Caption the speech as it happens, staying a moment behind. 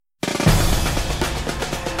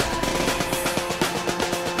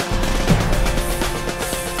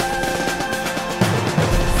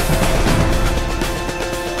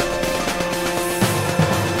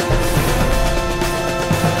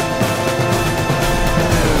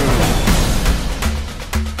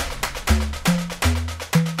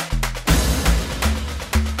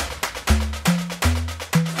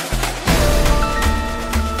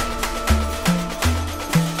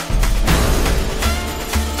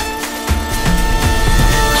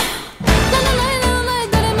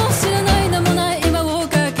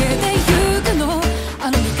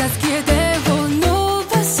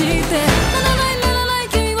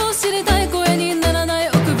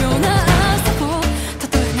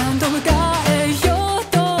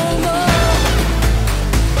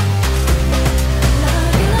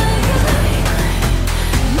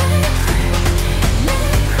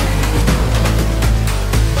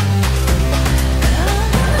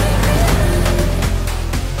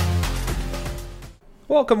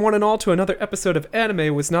Welcome one and all to another episode of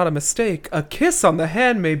Anime Was Not a Mistake. A kiss on the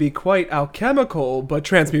hand may be quite alchemical, but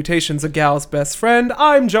transmutation's a gal's best friend.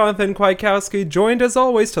 I'm Jonathan Kwiatkowski, joined as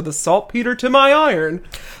always to the saltpeter to my iron.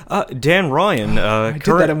 Dan Ryan. I did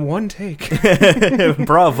that in one take.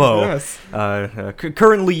 Bravo. Yes.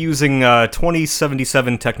 Currently using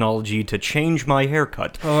 2077 technology to change my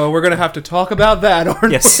haircut. We're gonna have to talk about that,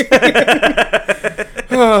 aren't Yes. we?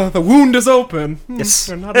 The wound is open. Yes.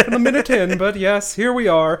 We're not even a minute in, but yes, here we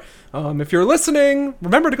are. If you're listening,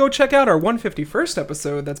 remember to go check out our 151st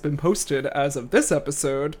episode that's been posted as of this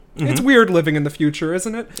episode. Mm-hmm. It's weird living in the future,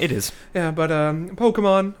 isn't it? It is. Yeah, but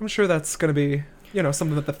Pokemon, I'm sure that's going to be,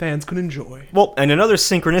 something that the fans can enjoy. Well, and another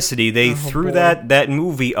synchronicity, they threw boy. that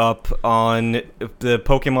movie up on the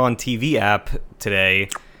Pokemon TV app today.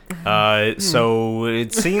 So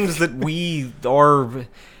it seems that we are...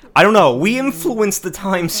 I don't know. We influence the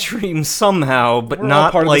time stream somehow, but We're not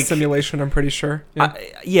all part like of the simulation, I'm pretty sure.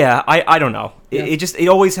 Yeah. I don't know. Yeah. It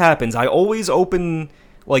always happens. I always open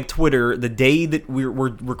like Twitter the day that we're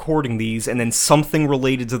recording these, and then something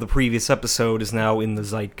related to the previous episode is now in the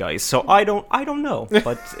zeitgeist. So I don't know,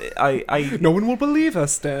 but I No one will believe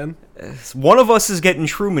us, Dan. one of us is getting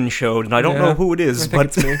Truman Showed, and I don't know who it is, I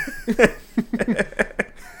think but it's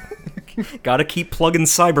me. gotta keep plugging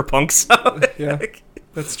Cyberpunk. So. Yeah,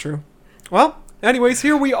 that's true. Well, anyways,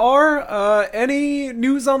 here we are. Any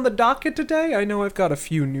news on the docket today? I know I've got a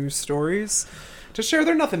few news stories to share.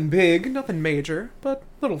 They're nothing big, nothing major, but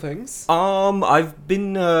little things. I've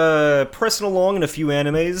been pressing along in a few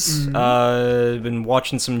animes. Been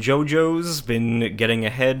watching some JoJo's. Been getting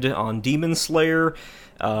ahead on Demon Slayer.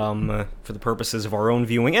 For the purposes of our own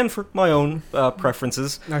viewing and for my own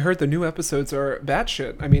preferences. I heard the new episodes are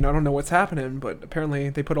batshit. I mean, I don't know what's happening, but apparently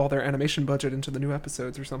they put all their animation budget into the new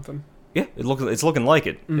episodes or something. Yeah, it's looking like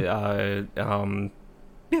it. Yeah,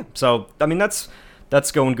 so I mean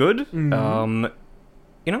that's going good.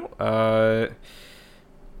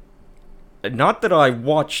 Not that I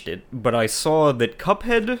watched it, but I saw that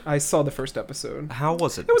Cuphead. I saw the first episode. How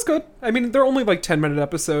was it? It was good. I mean, they're only like 10-minute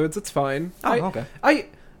episodes. It's fine. Okay. I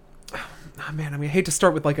hate to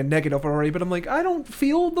start with like a negative already, but I'm like, I don't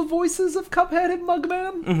feel the voices of Cuphead and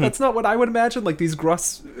Mugman. Mm-hmm. That's not what I would imagine. Like these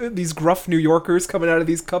gruff New Yorkers coming out of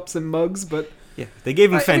these cups and mugs, but Yeah, they gave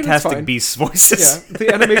him I mean, it's Fantastic fine. Beasts voices. yeah,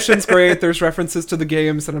 the animation's great. There's references to the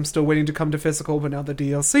games that I'm still waiting to come to physical, but now the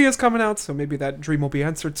DLC is coming out, so maybe that dream will be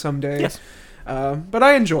answered someday. Yes. But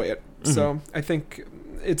I enjoy it, so I think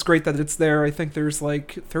it's great that it's there. I think there's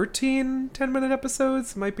like 13 10-minute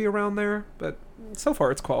episodes, might be around there, but so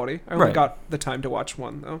far it's quality. I only Right. got the time to watch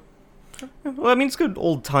one, though. Well, I mean, it's good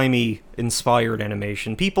old-timey inspired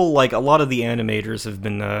animation. People, like, a lot of the animators have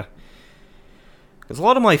been, because a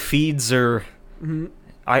lot of my feeds are,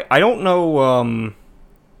 I don't know,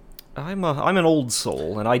 I'm an old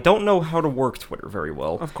soul, and I don't know how to work Twitter very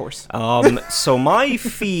well. Of course. So my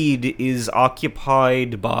feed is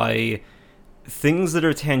occupied by things that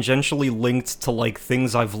are tangentially linked to, like,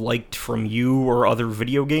 things I've liked from you or other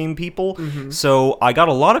video game people. So I got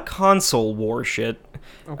a lot of console war shit.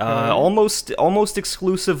 Okay. Almost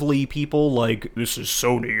exclusively people like, this is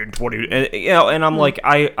Sony in 20... And I'm like,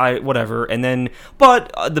 I whatever. And then...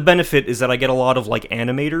 But the benefit is that I get a lot of, like,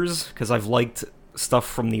 animators, because I've liked stuff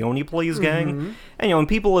from the Oni Plays gang. And, and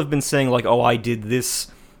people have been saying, like, oh, I did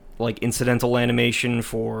this, like, incidental animation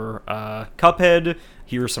for Cuphead.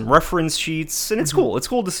 Here are some reference sheets. And it's cool. It's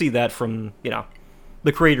cool to see that from,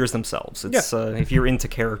 the creators themselves. It's if you're into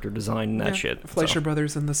character design and that shit. Fleischer so.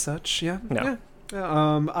 Brothers and the such, yeah. Yeah.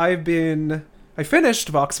 I finished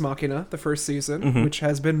Vox Machina, the first season, which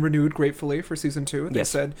has been renewed gratefully for season 2. They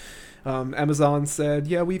said, Amazon said,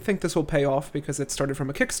 yeah, we think this will pay off because it started from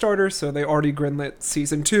a Kickstarter, so they already greenlit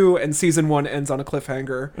season 2, and season 1 ends on a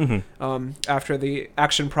cliffhanger after the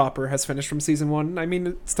action proper has finished from season 1. I mean,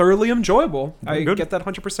 it's thoroughly enjoyable. I good. get that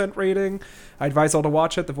 100% rating. I advise all to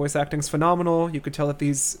watch it. The voice acting's phenomenal. You could tell that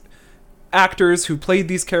these actors who played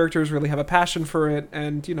these characters really have a passion for it,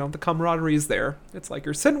 and the camaraderie is there. It's like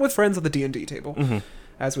you're sitting with friends at the D&D table,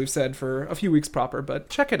 as we've said for a few weeks proper. But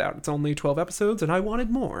check it out. It's only 12 episodes, and I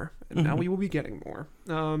wanted more, and now we will be getting more.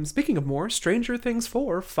 Speaking of more, Stranger Things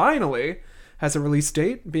 4 finally has a release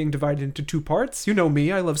date, being divided into 2 parts. You know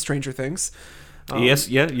me, I love Stranger Things. Yes,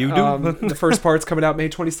 you do. The first part's coming out May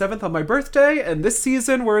 27th on my birthday, and this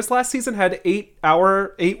season, whereas last season had 8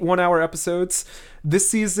 one-hour episodes, this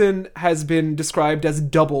season has been described as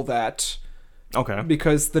double that. Okay.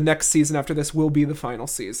 Because the next season after this will be the final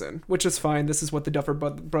season, which is fine. This is what the Duffer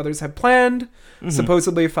Brothers have planned.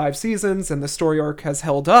 Supposedly 5 seasons, and the story arc has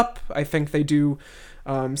held up. I think they do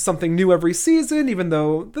something new every season, even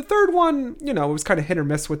though the third one, it was kind of hit or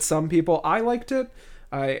miss with some people. I liked it.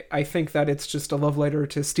 I think that it's just a love letter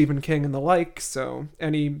to Stephen King and the like. So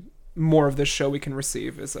any more of this show we can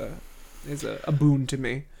receive is a boon to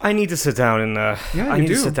me. I need to sit down and Yeah, I you need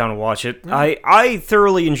to do. sit down and watch it. Yeah. I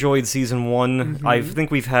thoroughly enjoyed season 1. Mhm. I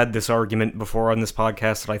think we've had this argument before on this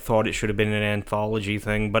podcast that I thought it should have been an anthology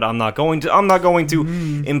thing, but I'm not going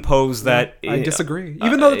to impose that. I disagree.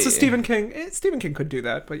 Even though it's a Stephen King, Stephen King could do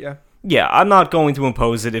that, but yeah. Yeah, I'm not going to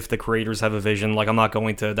impose it if the creators have a vision. Like, I'm not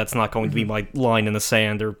going to. That's not going to be my line in the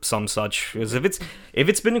sand or some such. Because if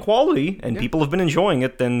it's been quality and people have been enjoying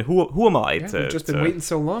it, then who am I Yeah, to? we've just been waiting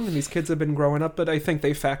so long, and these kids have been growing up. But I think they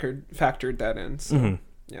factored that in. So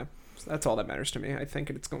yeah, so that's all that matters to me. I think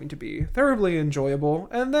it's going to be thoroughly enjoyable.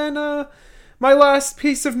 And then my last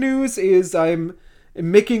piece of news is I'm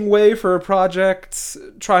making way for a project,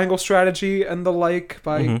 Triangle Strategy and the like,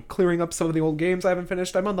 by clearing up some of the old games I haven't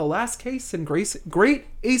finished. I'm on the last case in Great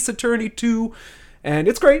Ace Attorney 2, and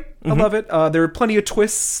it's great. I love it. There are plenty of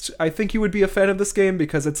twists. I think you would be a fan of this game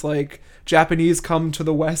because it's like Japanese come to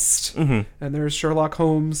the West, and there's Sherlock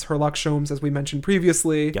Holmes, as we mentioned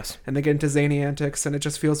previously. Yes. And they get into zany antics, and it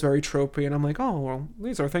just feels very tropey, and I'm like, oh, well,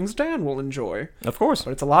 these are things Dan will enjoy. Of course.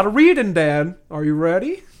 But it's a lot of reading, Dan. Are you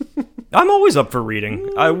ready? I'm always up for reading.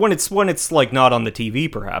 When it's like not on the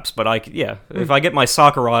TV, perhaps. But if I get my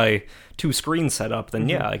Sakurai 2 screens set up,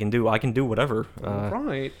 then I can do whatever.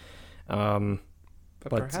 Right.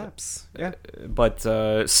 But Perhaps, yeah. But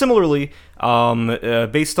similarly,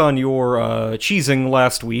 based on your cheesing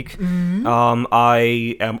last week,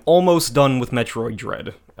 I am almost done with Metroid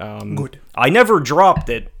Dread. Good. I never dropped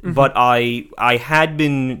it, but I had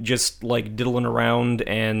been just like diddling around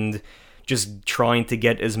and just trying to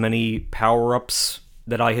get as many power-ups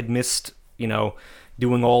that I had missed,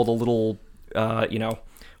 doing all the little,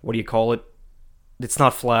 what do you call it? It's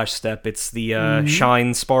not Flash Step, it's the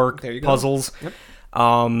Shine Spark There you go. puzzles. Yep.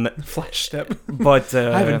 Um, Flash Step. but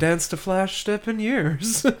I haven't danced a Flash Step in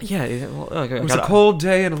years. It yeah, it was a cold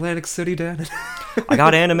day in Atlantic City, Dan. I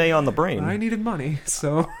got anime on the brain. I needed money,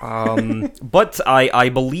 so... But I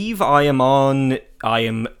believe I am on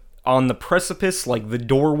the precipice, like the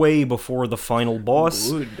doorway before the final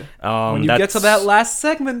boss. Good. When you get to that last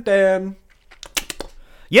segment, Dan...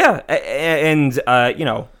 Yeah, and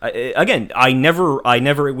again,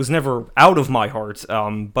 it was never out of my heart.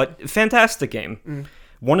 But fantastic game.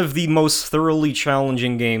 One of the most thoroughly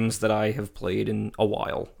challenging games that I have played in a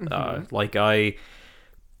while. But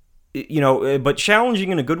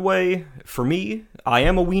challenging in a good way for me. I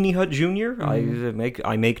am a Weenie Hut Jr.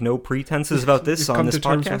 I make no pretenses about this on this You've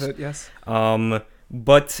come to podcast. terms with it, yes.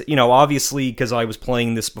 But obviously, because I was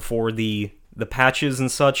playing this before the patches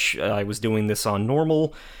and such, I was doing this on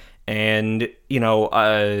normal, and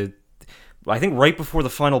I think right before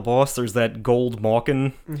the final boss, there's that gold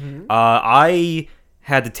Mawkin. I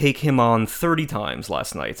had to take him on 30 times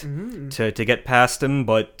last night to get past him,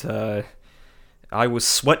 but I was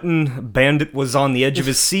sweating. Bandit was on the edge of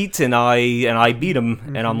his seat, and I beat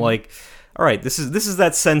him, and I'm like, all right, this is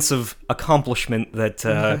that sense of accomplishment that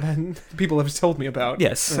people have told me about.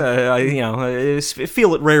 yes, I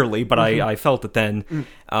feel it rarely, but I felt it then.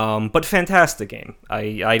 But fantastic game.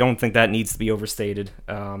 I don't think that needs to be overstated.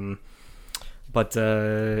 But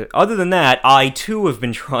other than that, I too have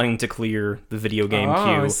been trying to clear the video game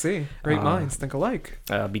queue. I see. Great minds think alike.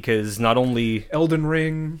 Because not only Elden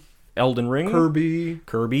Ring,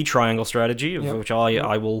 Kirby, Triangle Strategy, of which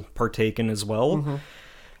I will partake in as well.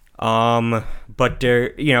 But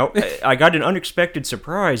I got an unexpected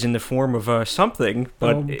surprise in the form of something.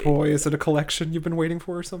 But oh boy, is it a collection you've been waiting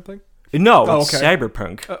for or something? No, it's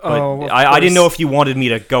Cyberpunk. But I didn't know if you wanted me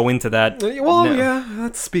to go into that. Well, yeah,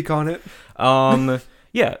 let's speak on it.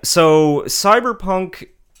 Yeah. So Cyberpunk.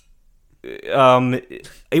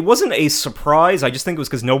 It wasn't a surprise. I just think it was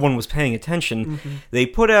because no one was paying attention. They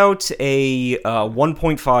put out a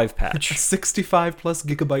 1.5 patch, 65 plus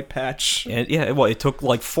gigabyte patch. and it took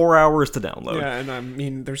like 4 hours to download. Yeah, and I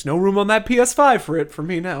mean, there's no room on that PS5 for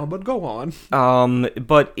me now. But go on.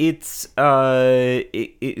 But it's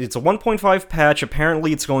it's a 1.5 patch.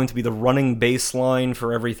 Apparently, it's going to be the running baseline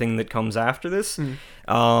for everything that comes after this.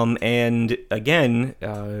 And again,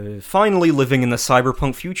 finally living in the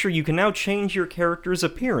cyberpunk future, you can now change your character's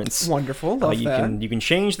appearance. Wonderful, love that. You can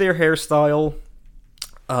change their hairstyle,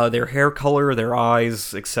 their hair color, their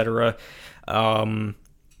eyes, etc.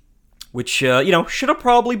 Which should have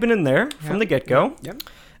probably been in there from the get-go. Yep.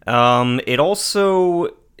 It also,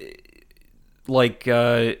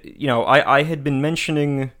 I had been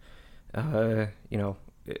mentioning,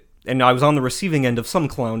 and I was on the receiving end of some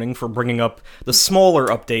clowning for bringing up the smaller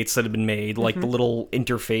updates that have been made, like the little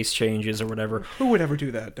interface changes or whatever. Who would ever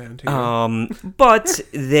do that, Dan? To you? But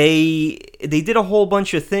they did a whole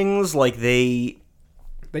bunch of things, like they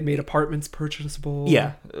made apartments purchasable.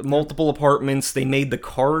 Yeah, multiple apartments. They made the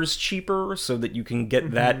cars cheaper so that you can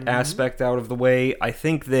get that aspect out of the way. I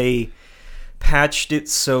think they patched it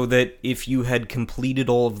so that if you had completed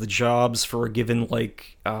all of the jobs for a given,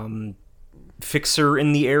 like, fixer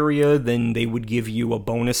in the area, then they would give you a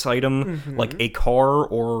bonus item, like a car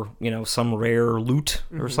or, some rare loot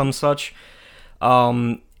or some such.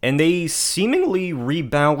 And they seemingly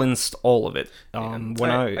rebalanced all of it.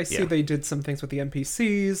 I see they did some things with the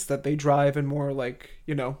NPCs, that they drive in more, like,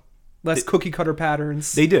 less cookie-cutter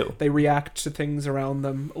patterns. They do. They react to things around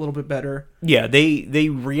them a little bit better. Yeah, they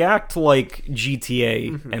react like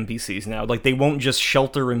GTA NPCs now. Like, they won't just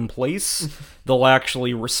shelter in place. They'll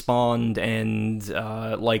actually respond, and,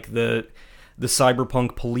 like, the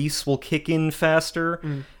cyberpunk police will kick in faster.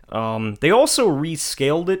 They also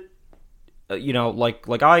rescaled it.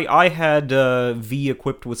 Like I had V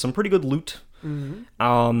equipped with some pretty good loot.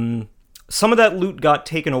 Some of that loot got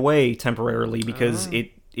taken away temporarily because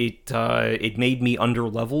it made me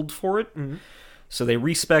underleveled for it. So they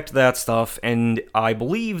respect that stuff, and I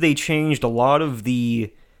believe they changed a lot of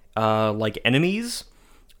the like enemies,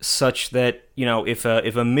 such that if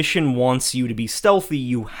a mission wants you to be stealthy,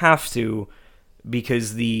 you have to,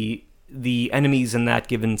 because the enemies in that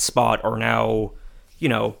given spot are now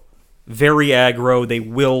very aggro. They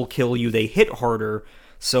will kill you. They hit harder,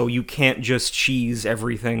 so you can't just cheese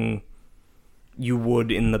everything you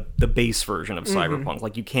would in the base version of Cyberpunk.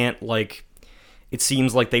 Like, you can't, like, it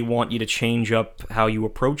seems like they want you to change up how you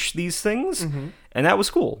approach these things, and that was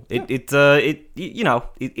cool. It's I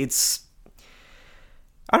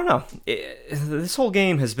don't know. This whole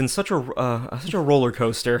game has been such a roller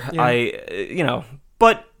coaster. Yeah.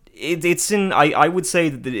 But it's in. I would say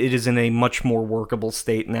that it is in a much more workable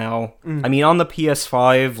state now. I mean, on the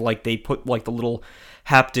PS5, like, they put, like, the little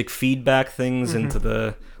haptic feedback things into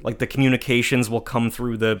the communications will come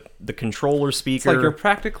through the controller speaker. It's like you're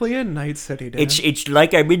practically in Night City, Dan. It's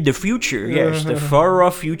like I'm in the future. Yes, the far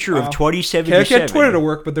off future of 2077. Can't get Twitter to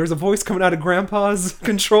work, but there's a voice coming out of Grandpa's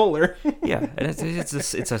controller. Yeah, and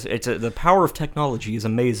the power of technology is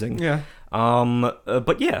amazing. Yeah.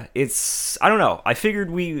 But yeah, it's, I don't know. I figured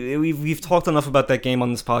we've talked enough about that game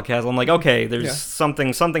on this podcast. I'm like, okay, there's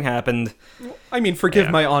something happened. I mean, forgive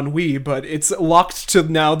my ennui, but it's locked to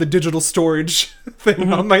now the digital storage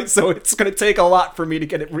thing on my, so it's gonna take a lot for me to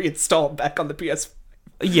get it reinstalled back on the PS.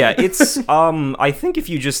 Yeah, it's I think if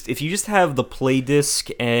you just have the play disc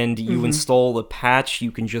and you install the patch,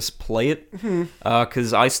 you can just play it.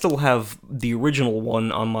 Because I still have the original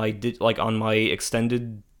one on my on my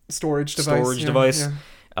extended storage device.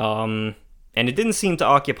 Yeah. And it didn't seem to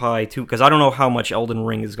occupy too, because I don't know how much Elden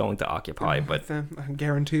Ring is going to occupy, but I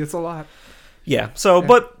guarantee it's a lot. Yeah. So,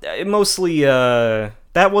 but mostly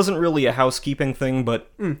that wasn't really a housekeeping thing,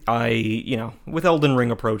 but with Elden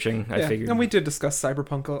Ring approaching, I figured. And we did discuss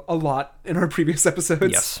Cyberpunk a lot in our previous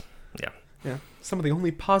episodes. Yes. Yeah. Some of the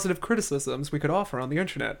only positive criticisms we could offer on the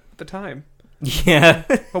internet at the time. Yeah.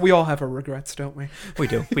 But we all have our regrets, don't we? We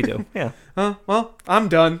do, yeah. Well, I'm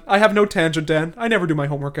done. I have no tangent, Dan. I never do my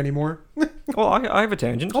homework anymore. Well, I have a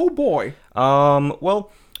tangent. Oh, boy.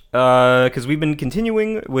 Because we've been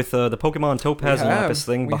continuing with the Pokemon Topaz and Lapis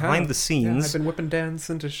thing behind the scenes. Yeah, I've been whipping Dan's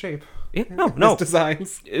into shape. Yeah, no. His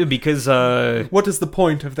designs. Because, what is the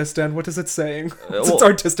point of this, Dan? What is it saying? It's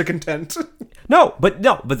artistic intent. But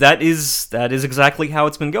that is exactly how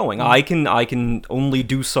it's been going. I can only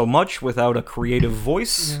do so much without a creative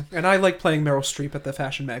voice. Yeah. And I like playing Meryl Streep at the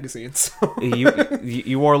fashion magazines.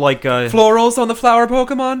 You are like florals on the flower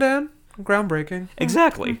Pokemon, Dan? Groundbreaking.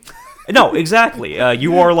 Exactly. No, exactly.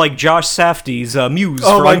 You are like Josh Safdie's muse.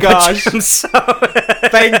 Oh my gosh!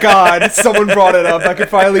 Thank God someone brought it up. I could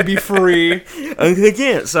finally be free. Uncle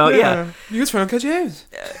Jim. So yeah. Muse for Uncle James.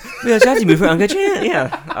 Yeah.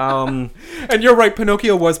 And you're right.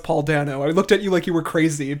 Pinocchio was Paul Dano. I looked at you like you were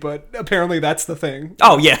crazy, but apparently that's the thing.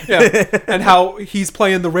 Oh yeah. Yeah. And how he's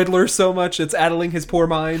playing the Riddler so much it's addling his poor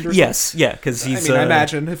mind. Yes. Yeah. Because he's. I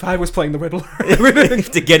imagine if I was playing the Riddler,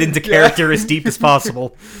 to get into character as deep as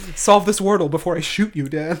possible. Solve this Wordle before I shoot you,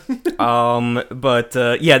 Dan. But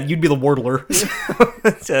you'd be the Wordler.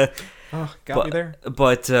 Got me there.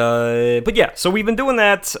 But yeah, so we've been doing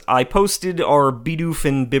that. I posted our Bidoof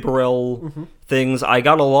and Bibarel things. I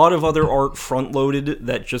got a lot of other art front-loaded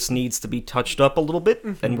that just needs to be touched up a little bit,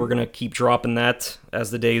 and we're gonna keep dropping that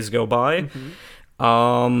as the days go by.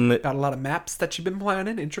 Got a lot of maps that you've been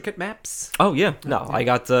planning, intricate maps. Oh yeah, no, I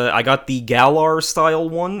got the Galar style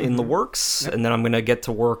one in the works, and then I'm gonna get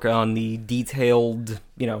to work on the detailed,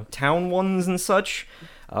 town ones and such.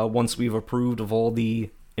 Once we've approved of all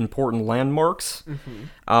the important landmarks, we've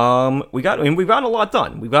gotten a lot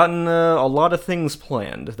done. We've gotten a lot of things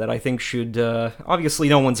planned that I think should. Obviously,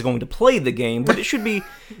 no one's going to play the game, but it should be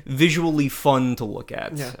visually fun to look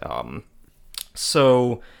at. Yeah.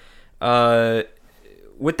 So.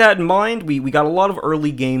 With that in mind, we got a lot of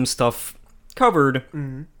early game stuff covered,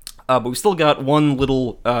 but we still got one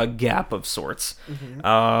little gap of sorts,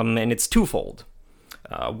 and it's twofold.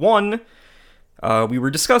 One, we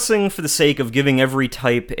were discussing for the sake of giving every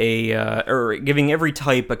type a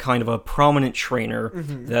kind of a prominent trainer,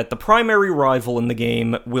 that the primary rival in the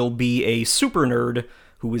game will be a super nerd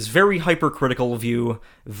who is very hypercritical of you,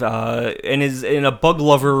 and is a bug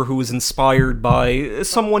lover who is inspired by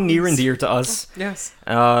someone near and dear to us. Yes.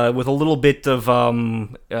 With a little bit of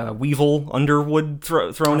Weevil Underwood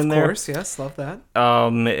thrown in there. Of course, yes, love that.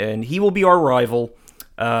 And he will be our rival.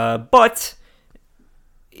 But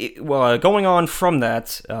going on from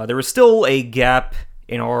that, there is still a gap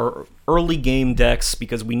in our early game decks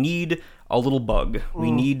because we need a little bug.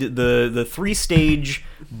 We need the 3-stage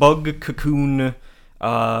bug cocoon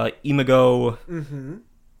Imago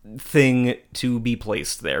thing to be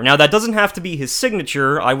placed there. Now, that doesn't have to be his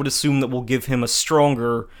signature. I would assume that we'll give him a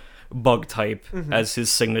stronger bug type as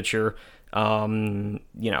his signature. Kind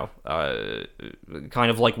of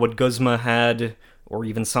like what Guzma had, or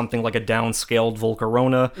even something like a downscaled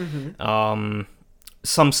Volcarona.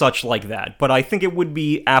 Some such like that. But I think it would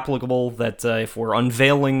be applicable that if we're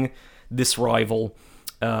unveiling this rival,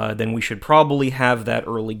 then we should probably have that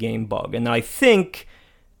early game bug. And I think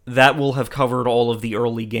that will have covered all of the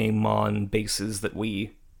early game Mon bases that we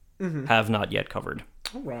have not yet covered.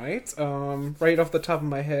 All right. Right off the top of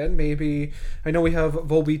my head, maybe I know we have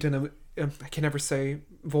Volbeat and I can never say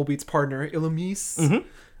Volbeat's partner, Illumise.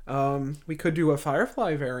 We could do a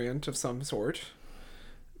Firefly variant of some sort.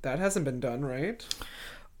 That hasn't been done, right?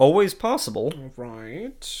 Always possible.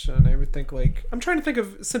 Right. And I would think, I'm trying to think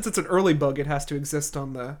of, since it's an early bug, it has to exist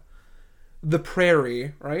on the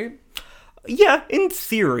prairie, right? Yeah, in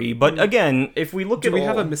theory, but again, if we look Do at we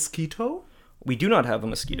have a mosquito? We do not have a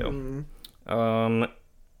mosquito. Yeah,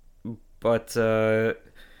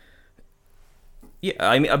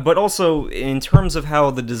 I mean, but also in terms of how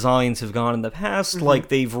the designs have gone in the past,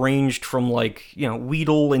 they've ranged from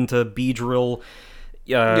Weedle into Beedrill.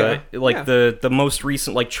 The most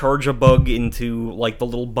recent Charge-a-Bug into the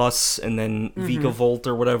little bus, and then Vikavolt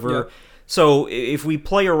or whatever. Yeah. So if we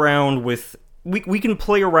play around with we can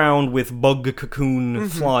play around with Bug Cocoon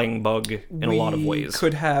Flying Bug in a lot of ways. We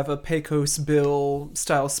could have a Pecos Bill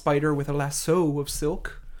style spider with a lasso of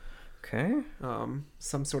silk. Okay.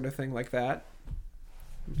 Some sort of thing like that.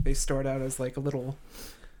 They start out as a little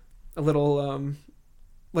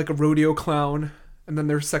like a rodeo clown, and then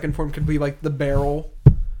their second form could be the barrel.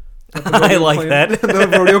 I like that.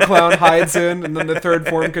 The rodeo clown hides in, and then the third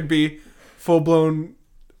form could be full blown,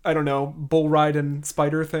 I don't know, bull riding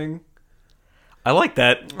spider thing. I like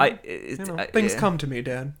that. Things come to me,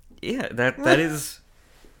 Dad. Yeah, that is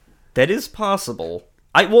possible.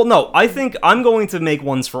 I think I'm going to make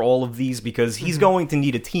ones for all of these because he's going to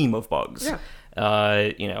need a team of bugs. Yeah.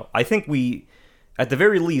 I think at the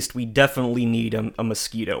very least, we definitely need a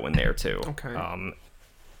mosquito in there too. Okay.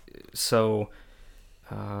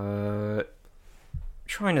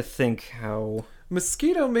 Trying to think how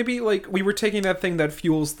mosquito, maybe we were taking that thing that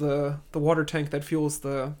fuels the water tank that fuels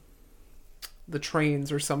the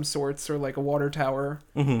trains or some sorts, or a water tower.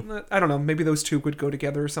 I don't know, maybe those two could go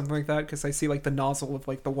together or something like that, because I see the nozzle of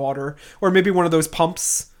the water, or maybe one of those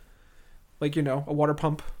pumps, a water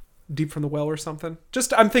pump deep from the well or something.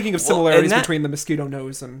 Just I'm thinking of similarities between the mosquito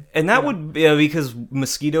nose and that would be because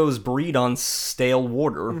mosquitoes breed on stale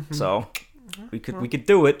water, so we could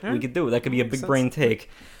do it. Yeah. We could do it. That could be a big brain take.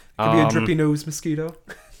 Could be a drippy nose mosquito.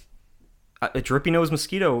 A drippy nose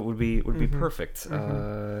mosquito would be perfect.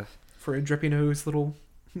 For a drippy nose little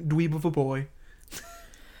dweeb of a boy.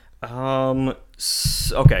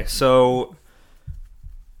 Okay, so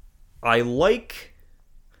I like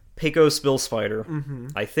Pecos Bill Spider.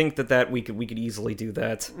 I think that we could easily do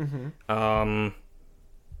that.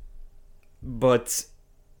 But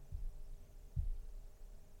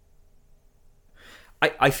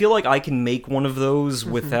I feel like I can make one of those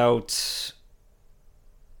without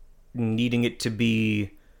needing it to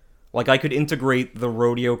be I could integrate the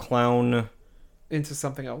rodeo clown into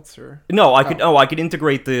something else, or No, I could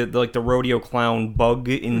integrate the like the rodeo clown bug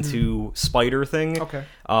into spider thing. Okay.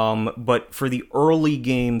 But for the early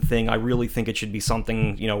game thing, I really think it should be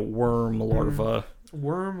something, worm larva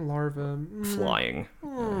worm larva flying.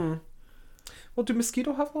 Well, do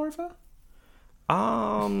mosquito have larvae?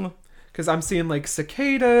 Um, Because I'm seeing like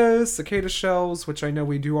cicada shells, which I know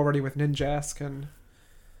we do already with Ninjask and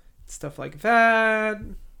stuff like that.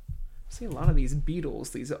 I'm seeing a lot of these beetles,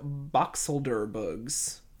 these boxelder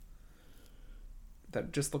bugs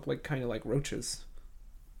that just look like kind of like roaches.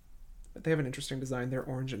 But they have an interesting design. They're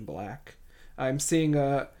orange and black. I'm seeing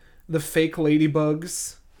the fake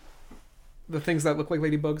ladybugs, the things that look like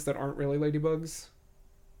ladybugs that aren't really ladybugs.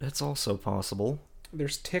 that's also possible.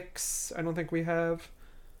 There's ticks. I don't think we have.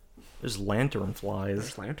 There's lanternflies.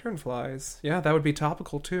 There's lanternflies. Yeah, that would be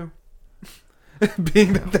topical too.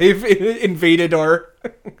 Being that they've invaded our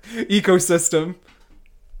ecosystem.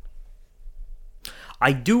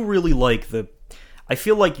 I do really like I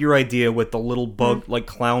feel like your idea with the little bug, like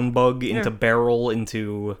clown bug, into barrel,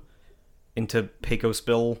 into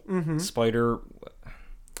Peccospill spider.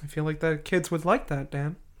 I feel like the kids would like that,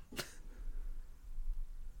 Dan.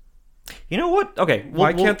 You know what? Okay.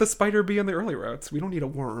 Why can't the spider be in the early routes? We don't need a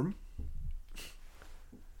worm.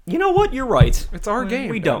 You know what? You're right. It's our game.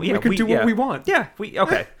 We don't. Yeah, we could do what we want. Yeah.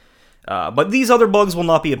 Okay. But these other bugs will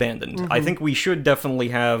not be abandoned. I think we should definitely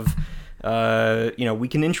have. We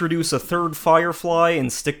can introduce a third firefly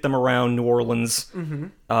and stick them around New Orleans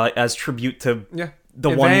as tribute to the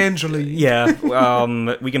Evangeline. one.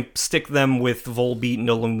 Yeah. We can stick them with Volbeat and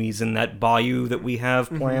Illumis in that bayou that we have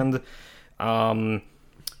planned.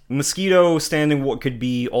 Mosquito standing what could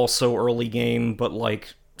be also early game, but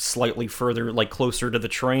like slightly further, like closer to the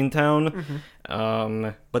train town.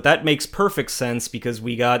 But that makes perfect sense because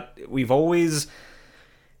we've always.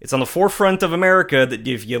 It's on the forefront of America that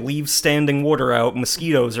if you leave standing water out,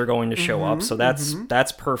 mosquitoes are going to show up. So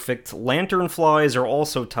that's perfect. Lanternflies are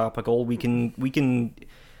also topical. We can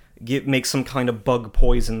make some kind of bug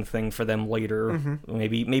poison thing for them later.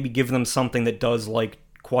 Maybe give them something that does like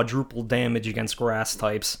quadruple damage against grass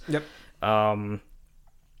types. Yep.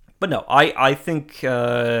 But no, I think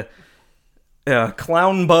clown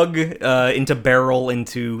bug into barrel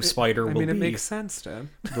into spider will be. It makes sense,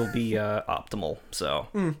 Dan. Will be optimal. So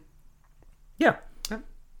yeah,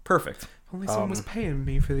 perfect. Only someone was paying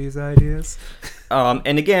me for these ideas.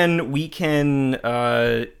 And again, we can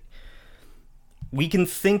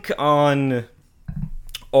think on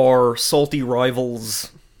our salty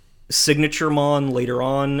rivals signature mon later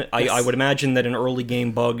on. I would imagine that an early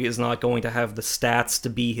game bug is not going to have the stats to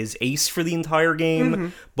be his ace for the entire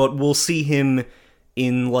game, but we'll see him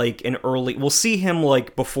in like an early. We'll see him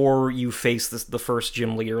like before you face the first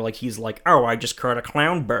gym leader. Like he's like, oh, I just caught a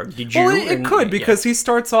clown bug. Did you? Well, it could because he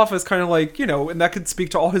starts off as kind of like and that could speak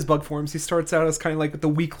to all his bug forms. He starts out as kind of like the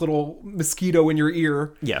weak little mosquito in your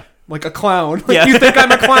ear. Yeah. Like a clown. Like you think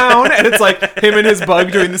I'm a clown, and it's like him and his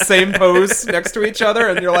bug doing the same pose next to each other,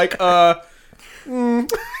 and you're like,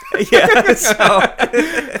 Yeah. So.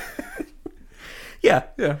 Yeah.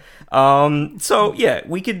 Yeah. So yeah,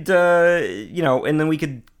 we could, and then we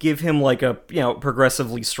could give him like a,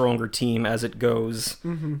 progressively stronger team as it goes.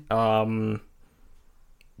 But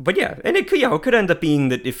yeah, and it could end up being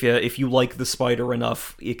that if you like the spider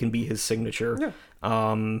enough, it can be his signature.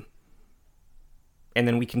 Yeah. And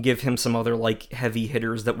then we can give him some other like heavy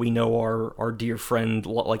hitters that we know are our dear friend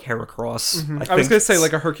like Heracross. I was gonna say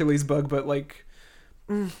like a Hercules bug, but like,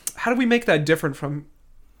 how do we make that different from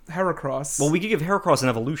Heracross? Well, we could give Heracross an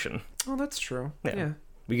evolution. Oh, that's true. Yeah.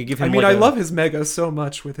 We could give him. I love his Mega so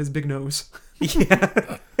much with his big nose.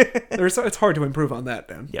 Yeah. It's hard to improve on that,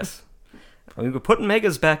 Dan. Yes. I mean, we're putting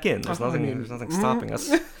Megas back in. There's nothing stopping us.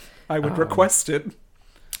 I would request it.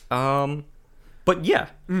 But yeah,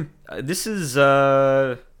 this is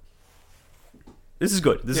good.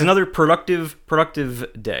 This is another productive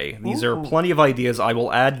day. These are plenty of ideas. I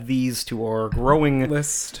will add these to our growing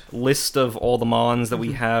list of all the mons that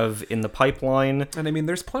we have in the pipeline. And I mean,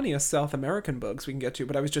 there's plenty of South American bugs we can get to,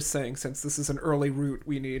 but I was just saying, since this is an early route,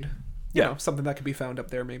 we need something that could be found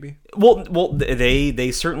up there, maybe. Well,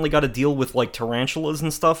 they certainly got to deal with like tarantulas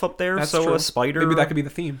and stuff up there. That's so true. A spider. Maybe that could be the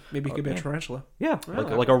theme. Maybe it could be a tarantula. Yeah,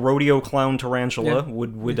 like a rodeo clown tarantula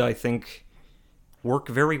would I think work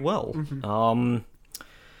very well. And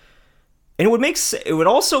it would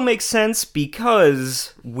also make sense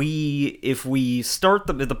because if we start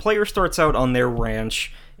the player starts out on their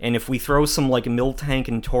ranch, and if we throw some like Miltank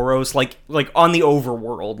and Tauros like on the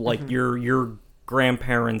overworld, like your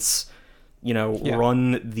grandparents'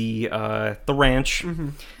 run the ranch.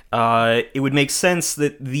 It would make sense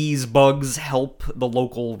that these bugs help the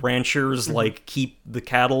local ranchers like keep the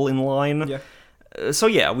cattle in line. Yeah. So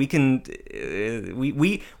yeah, we can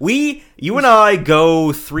you and I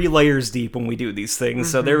go 3 layers deep when we do these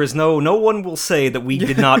things. So there is no one will say that we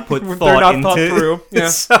did not put thought into. Thought through. Yeah.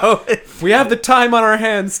 So we have the time on our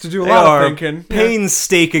hands to do a lot of thinking.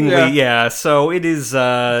 Painstakingly, yeah. So it is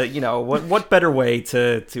what better way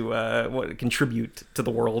to contribute to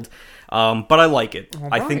the world. But I like it.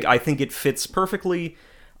 Right. I think it fits perfectly.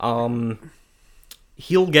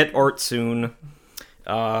 He'll get art soon.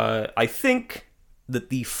 I think that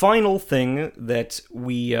the final thing that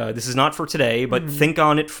we this is not for today, but think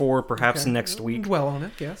on it for perhaps next week. Dwell on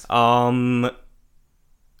it, yes.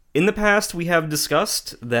 In the past, we have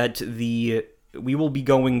discussed that we will be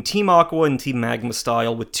going Team Aqua and Team Magma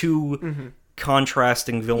style with 2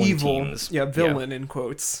 contrasting villain teams. Yeah, villain in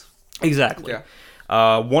quotes. Exactly.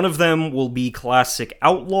 Yeah. One of them will be classic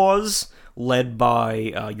outlaws, led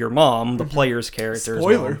by your mom, the player's character.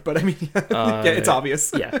 Spoiler, but I mean, yeah, it's obvious.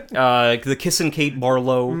 The Kissin' Kate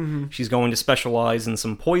Barlow, she's going to specialize in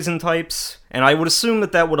some poison types, and I would assume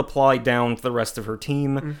that would apply down to the rest of her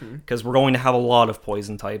team, because we're going to have a lot of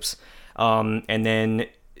poison types. And then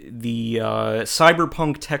the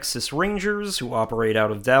Cyberpunk Texas Rangers, who operate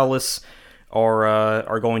out of Dallas,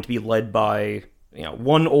 are going to be led by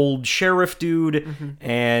one old sheriff dude,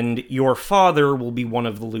 and your father will be one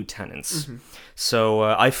of the lieutenants. So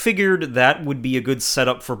I figured that would be a good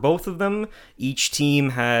setup for both of them. Each team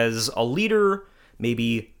has a leader,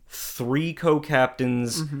 maybe 3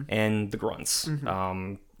 co-captains, and the grunts.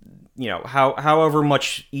 However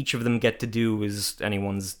much each of them get to do is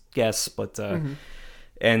anyone's guess, but...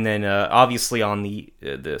 And then, obviously, on the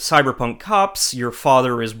Cyberpunk cops, your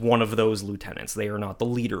father is one of those lieutenants. They are not the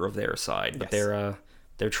leader of their side, but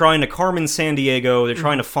they're trying to Carmen Sandiego. They're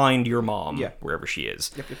trying to find your mom wherever she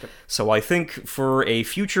is. Yep. So I think for a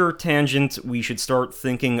future tangent, we should start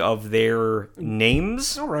thinking of their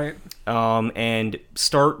names. All right. And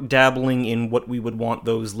start dabbling in what we would want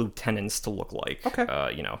those lieutenants to look like. Okay.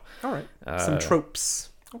 All right. Some tropes.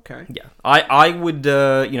 Okay. Yeah. I would,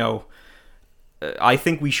 I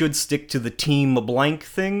think we should stick to the Team Blank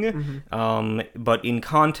thing, but in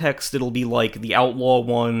context, it'll be like the Outlaw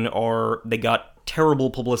one, they got terrible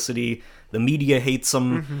publicity, the media hates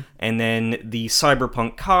them, and then the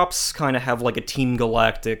Cyberpunk cops kind of have like a Team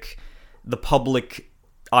Galactic. The public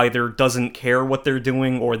either doesn't care what they're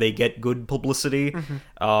doing or they get good publicity.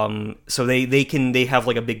 So they have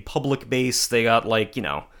like a big public base. They got like,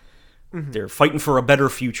 they're fighting for a better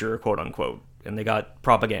future, quote unquote. And they got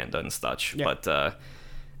propaganda and such, but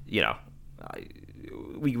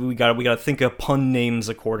we got to think of pun names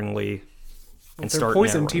accordingly and start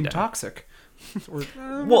poison narrowing Team down. Toxic. Or,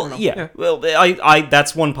 Well, I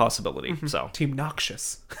that's one possibility. So Team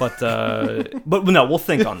Noxious. but no, we'll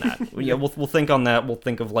think on that. We'll think on that. We'll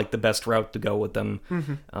think of like the best route to go with them.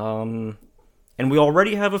 And we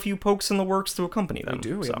already have a few pokes in the works to accompany them. We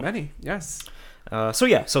do. We have many. Yes.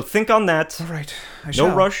 So think on that. All right.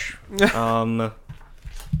 No rush. But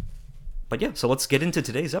yeah, so let's get into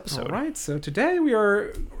today's episode. All right. So today we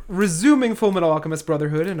are resuming Fullmetal Alchemist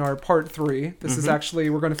Brotherhood in our part 3. This is actually,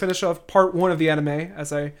 we're going to finish off part 1 of the anime.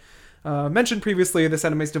 As I mentioned previously, this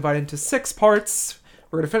anime is divided into 6 parts.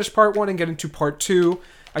 We're going to finish part 1 and get into part 2.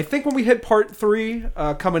 I think when we hit part 3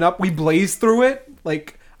 coming up, we blaze through it.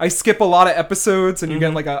 Like, I skip a lot of episodes and you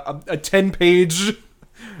get like a 10-page...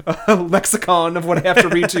 lexicon of what I have to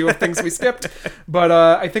read to you of things we skipped. But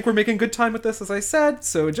I think we're making good time with this, as I said.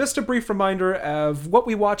 So just a brief reminder of what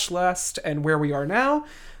we watched last and where we are now.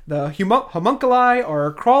 The homunculi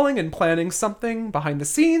are crawling and planning something behind the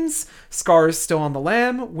scenes. Scar is still on the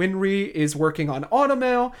lam. Winry is working on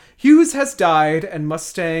Automail. Hughes has died, and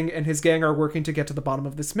Mustang and his gang are working to get to the bottom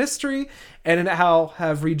of this mystery. Ed and Al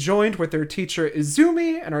have rejoined with their teacher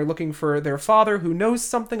Izumi and are looking for their father, who knows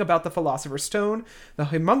something about the Philosopher's Stone. The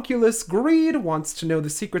homunculus Greed wants to know the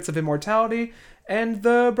secrets of immortality, and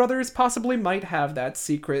the brothers possibly might have that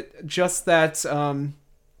secret, just that...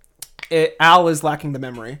 Al is lacking the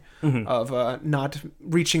memory of not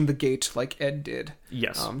reaching the gate like Ed did.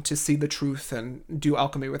 Yes. To see the truth and do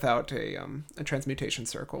alchemy without a transmutation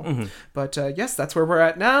circle. But yes, that's where we're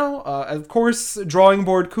at now. Of course, Drawing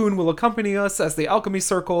Board Kun will accompany us as the alchemy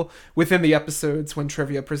circle within the episodes when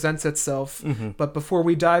trivia presents itself. But before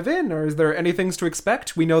we dive in, is there any things to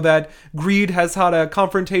expect? We know that Greed has had a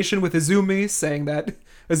confrontation with Izumi, saying that...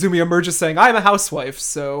 Izumi emerges saying, I'm a housewife,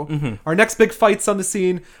 so our next big fight's on the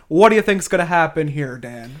scene. What do you think's going to happen here,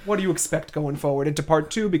 Dan? What do you expect going forward into part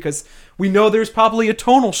 2? Because we know there's probably a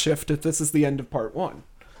tonal shift if this is the end of part 1.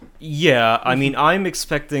 Yeah, I mean, I'm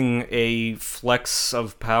expecting a flex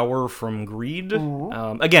of power from Greed.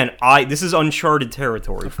 Again, this is uncharted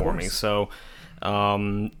territory for me, so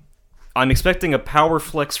I'm expecting a power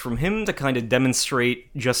flex from him to kind of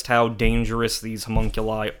demonstrate just how dangerous these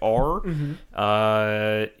homunculi are.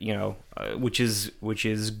 Which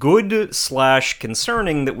is good /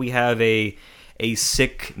 concerning that we have a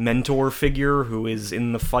sick mentor figure who is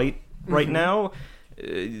in the fight right now.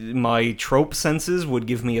 My trope senses would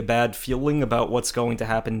give me a bad feeling about what's going to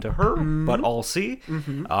happen to her, but I'll see.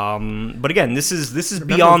 But again, this is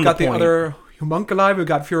Remember, beyond we've got the point. the other homunculi. We've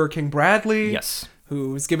got Führer King Bradley. Yes.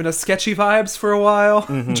 Who's giving us sketchy vibes for a while,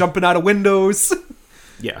 jumping out of windows.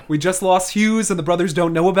 Yeah. We just lost Hughes, and the brothers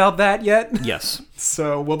don't know about that yet. Yes.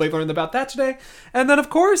 So will they learn about that today? And then,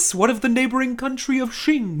 of course, what of the neighboring country of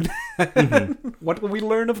Xing? What will we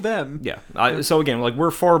learn of them? Yeah. So again, like,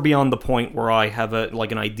 we're far beyond the point where I have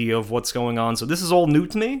an idea of what's going on. So this is all new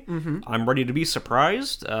to me. I'm ready to be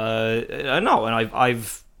surprised. I know, and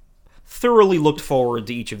I've thoroughly looked forward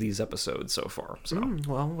to each of these episodes so far. So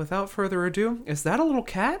Well, without further ado, is that a little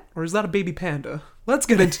cat or is that a baby panda? Let's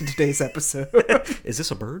get into today's episode. is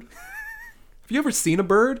this a bird? Have you ever seen a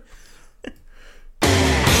bird?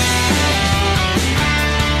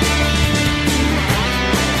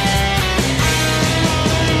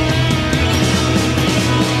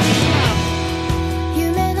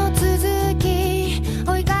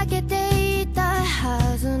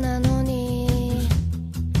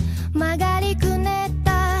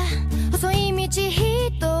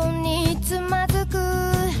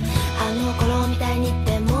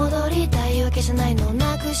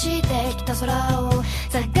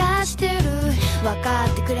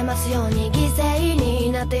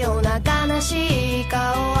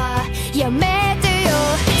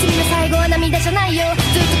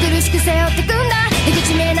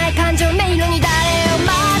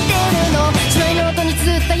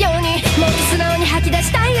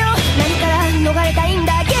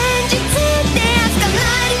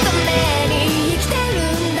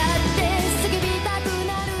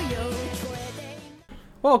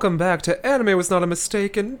 Welcome back to Anime Was Not a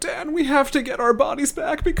Mistake, and Dan, we have to get our bodies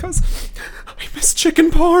back because I miss chicken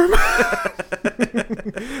parm.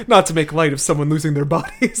 Not to make light of someone losing their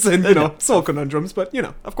bodies and, soul conundrums, but,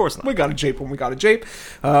 Of course not. we got a jape when we got a jape.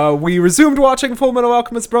 We resumed watching Full Metal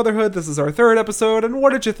Alchemist Brotherhood. This is our third episode, and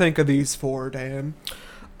what did you think of these four, Dan?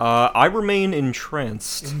 I remain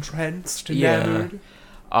entranced. Enamored?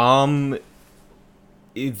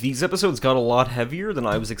 These episodes got a lot heavier than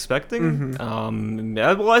I was expecting.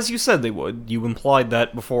 Well, as you said they would. You implied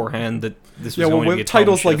that beforehand, that this was going to be a tone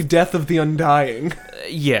titles shift. like Death of the Undying.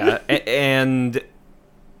 And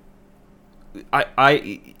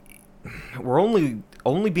we're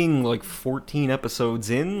only being like 14 episodes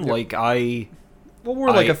in. Yep. Well,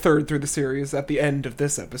 we're like a third through the series at the end of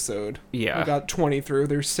this episode. Yeah. We got 20 through.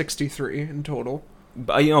 There's 63 in total.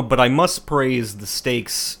 But I must praise the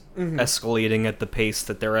stakes escalating at the pace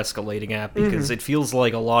that they're escalating at, because it feels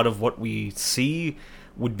like a lot of what we see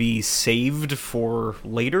would be saved for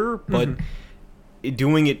later, but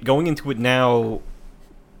going into it now,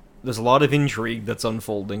 there's a lot of intrigue that's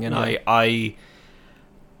unfolding, and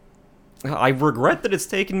I regret that it's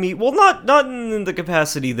taken me, well, not in the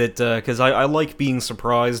capacity that, because I like being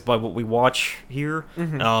surprised by what we watch here,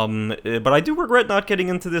 but I do regret not getting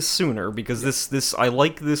into this sooner, because this I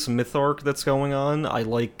like this myth arc that's going on. I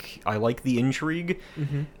like the intrigue,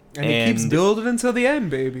 and it keeps building until the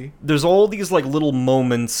end, baby. There's all these like little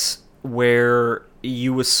moments where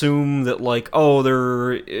you assume that, like, oh,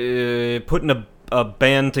 they're putting a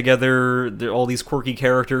band together, all these quirky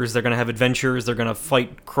characters, they're gonna have adventures, they're gonna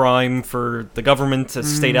fight crime for the government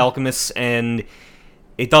as state alchemists, and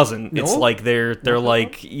it doesn't. No? It's like they're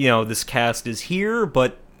like, this cast is here,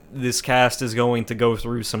 but this cast is going to go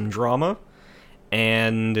through some drama,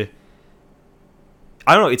 and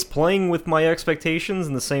I don't know, it's playing with my expectations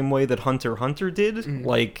in the same way that Hunter x Hunter did.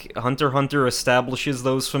 Like, Hunter x Hunter establishes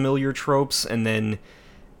those familiar tropes, and then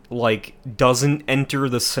like doesn't enter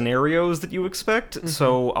the scenarios that you expect,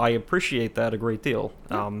 so I appreciate that a great deal.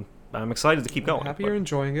 I'm excited to keep going. Happy you're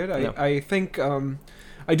enjoying it. Yeah. I think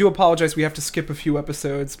I do apologize we have to skip a few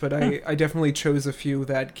episodes, but I definitely chose a few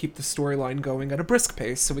that keep the storyline going at a brisk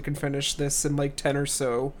pace so we can finish this in like 10 or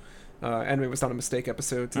so Anime Was Not a Mistake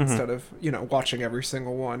episodes instead of watching every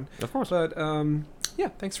single one. Of course. But yeah,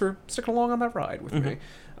 thanks for sticking along on that ride with me.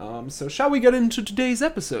 So shall we get into today's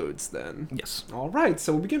episodes then? Yes. All right,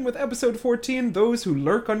 so we'll begin with episode 14, Those Who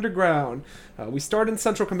Lurk Underground. We start in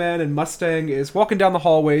Central Command, and Mustang is walking down the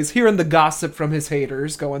hallways, hearing the gossip from his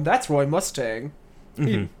haters, going, "That's Roy Mustang."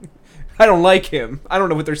 I don't like him. I don't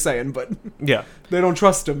know what they're saying, but Yeah. they don't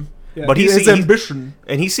trust him. Yeah, But his ambition.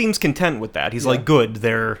 And he seems content with that. He's like, good,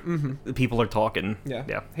 the people are talking.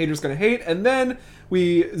 Yeah. Hater's gonna hate. And then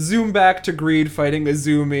we zoom back to Greed fighting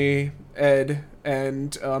Izumi, Ed,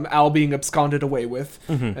 and Al being absconded away with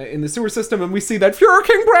in the sewer system. And we see that Fuhrer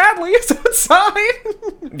King Bradley is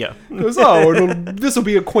outside. Yeah. He goes, this will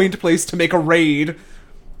be a quaint place to make a raid.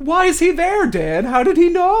 Why is he there, Dan? How did he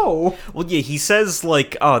know? Well, yeah, he says,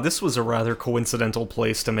 like, oh, this was a rather coincidental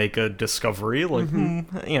place to make a discovery. Like,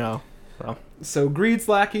 you know. So Greed's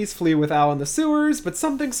lackeys flee with Al in the sewers, but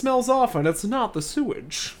something smells off, and it's not the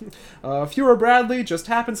sewage. Fuhrer Bradley just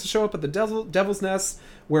happens to show up at the Devil's Nest,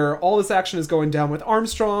 where all this action is going down with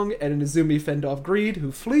Armstrong, and Izumi fend off Greed,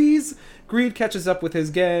 who flees. Greed catches up with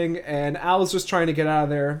his gang, and Al's just trying to get out of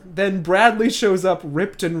there. Then Bradley shows up,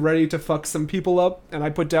 ripped and ready to fuck some people up, and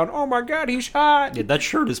I put down, oh my god, he's hot! Yeah, that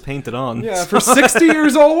shirt is painted on. Yeah, for 60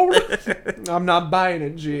 years old? I'm not buying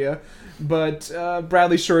it, Gia. But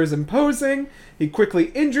Bradley sure is imposing. He quickly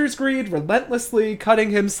injures Greed relentlessly,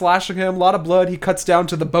 cutting him, slashing him, a lot of blood. He cuts down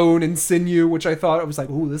to the bone and sinew, which I thought, I was like,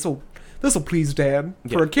 ooh, this'll please Dan.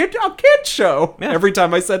 For a kid show. Yeah. Every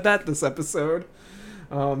time I said that this episode.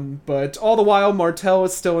 But all the while, Martel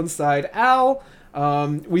is still inside Al.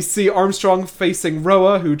 We see Armstrong facing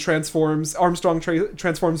Roa, who transforms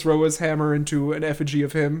Roa's hammer into an effigy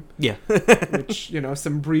of him. Yeah. Which,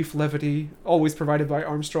 some brief levity, always provided by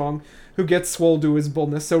Armstrong, who gets swole to his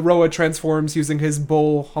bullness. So Roa transforms using his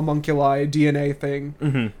bull homunculi DNA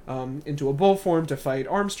thing into a bull form to fight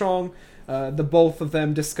Armstrong. The both of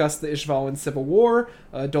them discuss the Ishvalan civil war.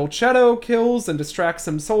 Dolcetto kills and distracts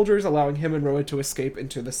some soldiers, allowing him and Roa to escape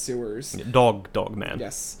into the sewers. Dog man.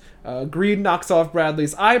 Yes. Greed knocks off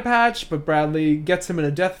Bradley's eye patch, but Bradley gets him in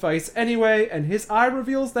a death vice anyway, and his eye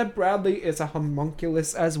reveals that Bradley is a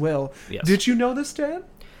homunculus as well. Yes. Did you know this, Dan?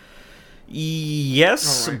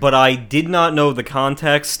 Yes, All right. but I did not know the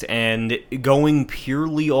context, and going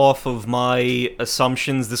purely off of my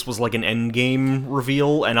assumptions, this was like an endgame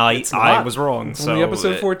reveal, and I was wrong. It's so only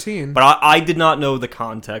episode 14. But I did not know the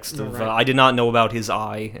context of. Right. I did not know about his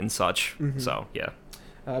eye and such. So yeah.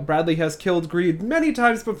 Bradley has killed Greed many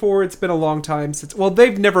times before. It's been a long time since... Well,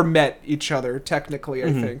 they've never met each other, technically,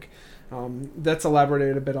 I think. That's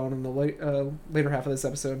elaborated a bit on in the later half of this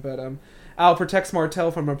episode, but... Al protects Martel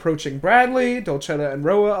from approaching Bradley. Dolcetto and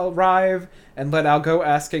Roa arrive and let Al go,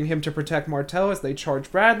 asking him to protect Martel as they charge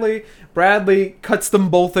Bradley. Bradley cuts them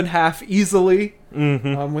both in half easily,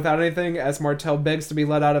 without anything, as Martel begs to be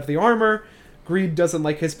let out of the armor. Greed doesn't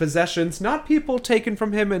like his possessions, not people taken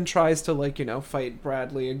from him, and tries to, fight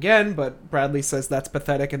Bradley again, but Bradley says that's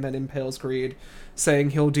pathetic and then impales Greed,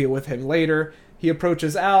 saying he'll deal with him later. He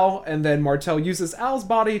approaches Al, and then Martel uses Al's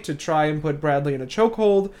body to try and put Bradley in a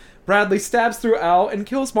chokehold. Bradley stabs through Al and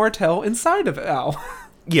kills Martel inside of Al.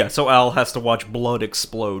 Yeah, so Al has to watch blood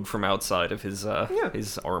explode from outside of his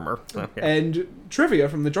armor. So, yeah. And trivia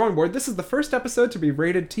from the drawing board, this is the first episode to be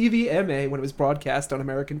rated TVMA when it was broadcast on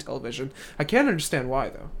American television. I can't understand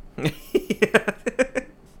why, though.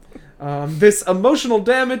 This emotional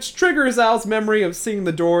damage triggers Al's memory of seeing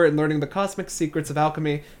the door and learning the cosmic secrets of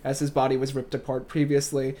alchemy as his body was ripped apart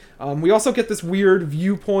previously. We also get this weird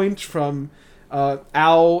viewpoint from...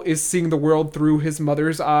 Al is seeing the world through his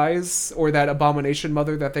mother's eyes, or that abomination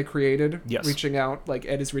mother that they created. Yes. Reaching out, like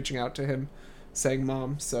Ed is reaching out to him, saying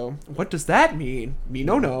 "Mom." So, what does that mean? Me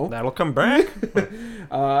no. That'll come back.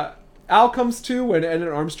 Al comes to when Ed and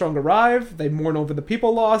Armstrong arrive. They mourn over the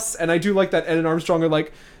people lost, and I do like that Ed and Armstrong are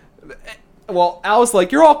like... Well, Al's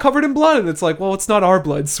like, you're all covered in blood, and it's like, well, it's not our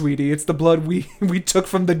blood, sweetie. It's the blood we took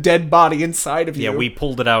from the dead body inside of you. Yeah, we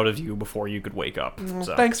pulled it out of you before you could wake up.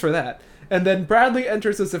 So. Thanks for that. And then Bradley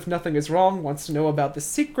enters as if nothing is wrong, wants to know about the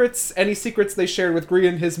secrets. Any secrets they shared with Greed,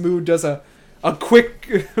 and his mood does a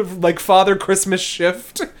quick, like, Father Christmas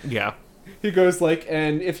shift. Yeah. He goes like,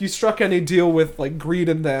 and if you struck any deal with, like, Greed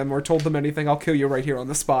and them, or told them anything, I'll kill you right here on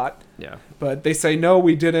the spot. Yeah. But they say, no,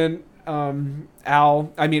 we didn't.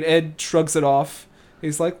 Ed shrugs it off.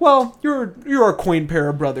 He's like, well, you're a quaint pair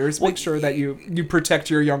of brothers. Make sure that you protect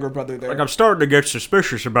your younger brother there. Like, I'm starting to get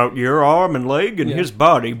suspicious about your arm and leg and his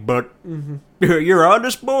body, but you're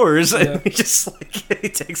honest boys. Yeah. And he just, he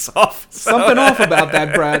takes off. Something off about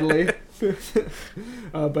that, Bradley.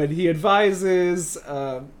 But he advises,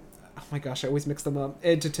 oh my gosh, I always mix them up,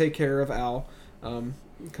 Ed to take care of Al,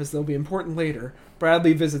 because they'll be important later.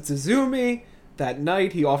 Bradley visits Izumi. That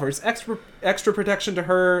night, he offers extra protection to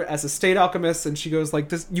her as a state alchemist, and she goes like,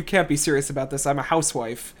 "This, you can't be serious about this. I'm a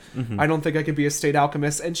housewife. I don't think I could be a state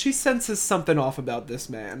alchemist." And she senses something off about this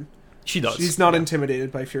man. She does. She's not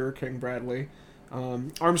intimidated by Fuhrer King Bradley.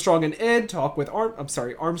 Armstrong and Ed talk with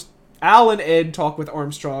Al and Ed talk with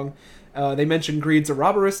Armstrong. They mention Greed's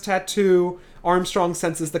Ouroboros tattoo. Armstrong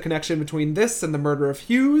senses the connection between this and the murder of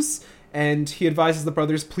Hughes, and he advises the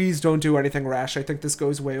brothers, please don't do anything rash. I think this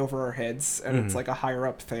goes way over our heads, and it's like a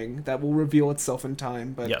higher-up thing that will reveal itself in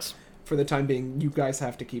time, but Yes. for the time being, you guys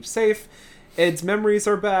have to keep safe. Ed's memories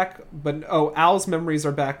are back, Al's memories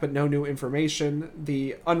are back, but no new information.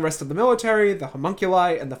 The unrest of the military, the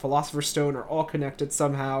homunculi, and the Philosopher's Stone are all connected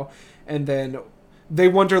somehow, and then they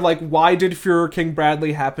wonder, like, why did Führer King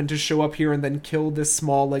Bradley happen to show up here and then kill this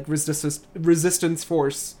small, like, resistance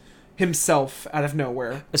force himself out of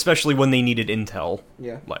nowhere? Especially when they needed intel.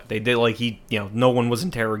 Yeah. Like, they did, like, no one was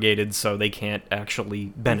interrogated, so they can't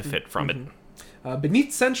actually benefit from it.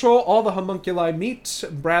 Beneath Central, all the homunculi meet.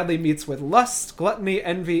 Bradley meets with Lust, Gluttony,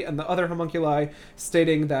 Envy, and the other homunculi,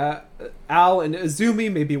 stating that Al and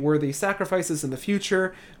Izumi may be worthy sacrifices in the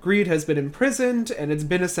future. Greed has been imprisoned, and it's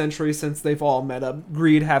been a century since they've all met up.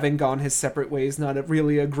 Greed having gone his separate ways, not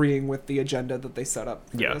really agreeing with the agenda that they set up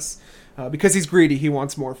for this. Because he's greedy, he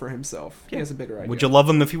wants more for himself. He has a bigger idea. Would you love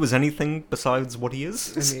him if he was anything besides what he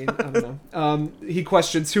is? I mean, I don't know. He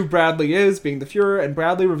questions who Bradley is, being the Fuhrer, and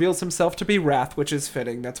Bradley reveals himself to be Wrath, which is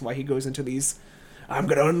fitting. That's why he goes into these, I'm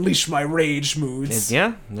gonna unleash my rage moods.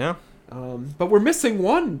 Yeah. But we're missing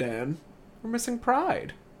one, Dan. We're missing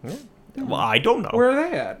Pride. Yeah. Well, I don't know. Where are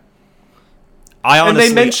they at? I honestly,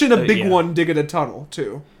 and they mention a big one digging a tunnel,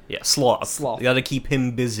 too. Yeah, Sloth. Sloth. You gotta keep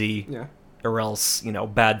him busy. Yeah. Or else,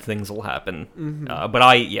 bad things will happen. But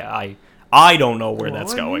I don't know where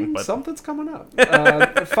that's going. But something's coming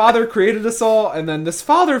up. Father created us all, and then this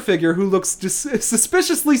father figure who looks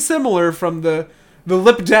suspiciously similar from the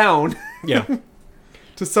lip down yeah,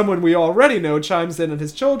 to someone we already know chimes in on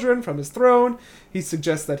his children from his throne. He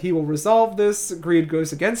suggests that he will resolve this. Greed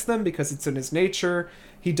goes against them because it's in his nature.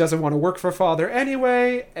 He doesn't want to work for Father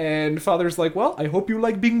anyway, and Father's like, well, I hope you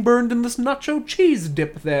like being burned in this nacho cheese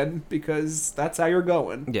dip then, because that's how you're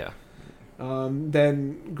going. yeah.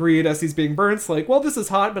 Then Greed, as he's being burnt, is like, well, this is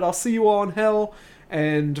hot, but I'll see you all in hell.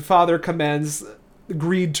 And Father commands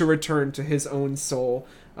Greed to return to his own soul.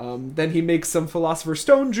 Then he makes some Philosopher's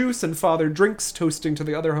Stone juice, and Father drinks, toasting to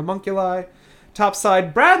the other homunculi.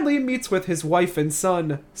 Topside, Bradley meets with his wife and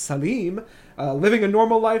son, Salim, living a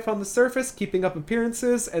normal life on the surface, keeping up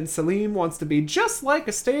appearances, and Salim wants to be just like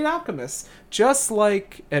a state alchemist, just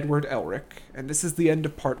like Edward Elric. And this is the end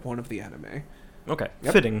of part 1 of the anime. Okay.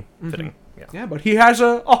 Yep. Fitting. Yeah. Yeah, but he has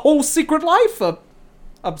a whole secret life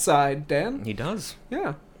upside, Dan. He does.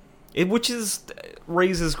 Yeah. Which is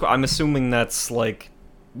raises. I'm assuming that's like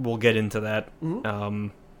we'll get into that.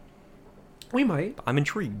 We might. I'm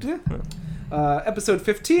intrigued. Yeah. Episode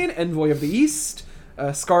 15, Envoy of the East.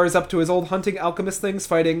 Scar is up to his old hunting alchemist things,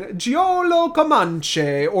 fighting Giolo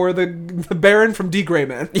Comanche, or the Baron from D. Gray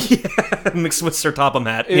Man. Yeah, mixed with Sir Topham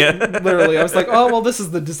Hatt. Yeah, Literally, I was like, oh, well, this is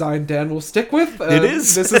the design Dan will stick with. It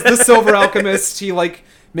is. This is the silver alchemist. He,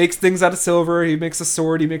 makes things out of silver. He makes a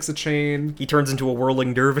sword. He makes a chain. he turns into a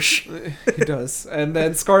whirling dervish. He does. And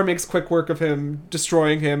then Scar makes quick work of him,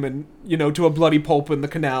 destroying him and, to a bloody pulp in the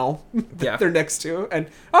canal Yeah. they're next to. And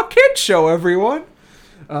a kid show, everyone!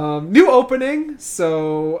 New opening.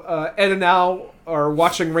 So Ed and Al are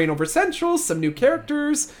watching Reign Over Central. Some new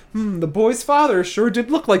characters. The boy's father sure did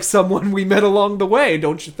look like someone we met along the way,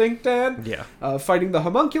 don't you think, Dan? Yeah. Fighting the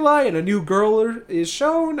homunculi, and a new girl is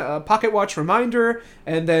shown. Pocket watch reminder,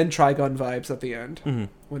 and then Trigun vibes at the end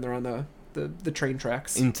when they're on the train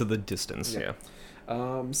tracks. Into the distance. Yeah.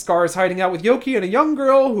 Scar is hiding out with Yoki and a young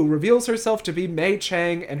girl who reveals herself to be Mei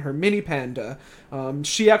Chang and her mini panda.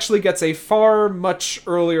 She actually gets a much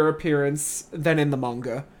earlier appearance than in the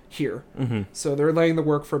manga here. So they're laying the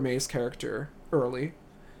work for Mei's character early.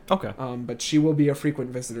 Okay. But she will be a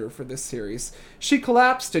frequent visitor for this series. She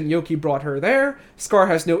collapsed and Yoki brought her there. Scar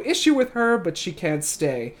has no issue with her, but she can't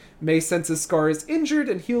stay. Mei senses Scar is injured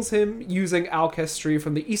and heals him using alchemy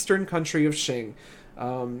from the eastern country of Xing.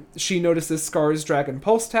 She notices Scar's Dragon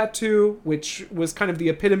Pulse tattoo, which was kind of the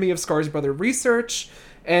epitome of Scar's brother research,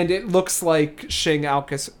 and it looks like Xing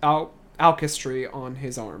alchemy on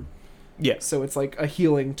his arm. Yeah. So it's like a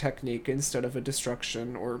healing technique instead of a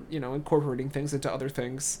destruction, or, incorporating things into other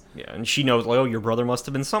things. Yeah, and she knows, like, oh, your brother must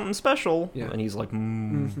have been something special. Yeah. And he's like,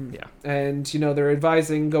 yeah. And, they're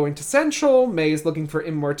advising going to Central. May is looking for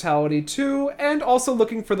immortality, too, and also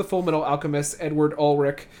looking for the Full Metal Alchemist, Edward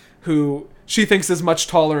Ulrich, who she thinks is much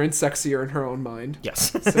taller and sexier in her own mind.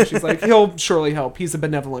 Yes. So she's like, he'll surely help. He's a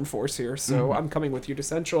benevolent force here, so I'm coming with you to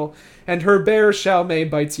Central. And her bear, Xiao Mei,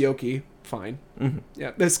 bites Yoki. Fine.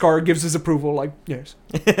 Yeah, this Scar gives his approval, like, yes.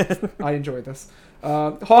 I enjoy this.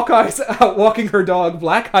 Hawkeye's out walking her dog,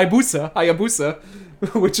 Black Hayabusa,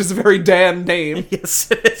 which is a very Dan name. Yes,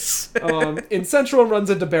 it is. In Central runs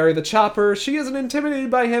into Barry the Chopper. She isn't intimidated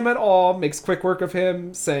by him at all, makes quick work of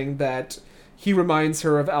him, saying that he reminds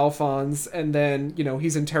her of Alphonse, and then,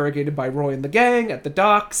 he's interrogated by Roy and the gang at the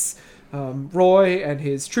docks. Roy and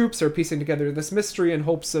his troops are piecing together this mystery in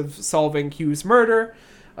hopes of solving Hugh's murder.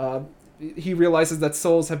 He realizes that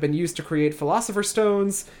souls have been used to create Philosopher's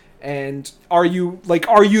Stones, and are you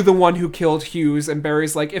the one who killed Hughes? And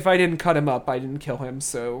Barry's like, if I didn't cut him up, I didn't kill him,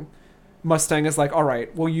 so Mustang is like, all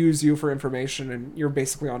right, we'll use you for information, and you're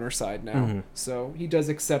basically on our side now. Mm-hmm. So he does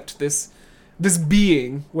accept this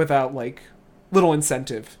being without, little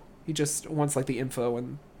incentive. He just wants, the info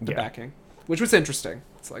and the backing, which was interesting.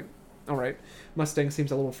 It's like, all right, Mustang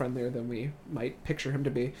seems a little friendlier than we might picture him to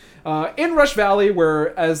be. In Rush Valley,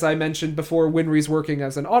 where, as I mentioned before, Winry's working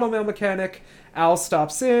as an automail mechanic, Al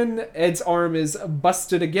stops in, Ed's arm is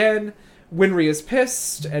busted again, Winry is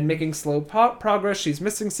pissed and making slow progress. She's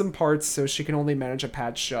missing some parts, so she can only manage a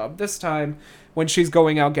patch job. This time, when she's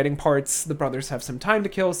going out getting parts, the brothers have some time to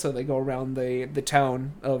kill, so they go around the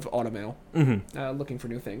town of Automail, looking for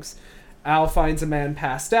new things. Al finds a man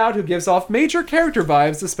passed out who gives off major character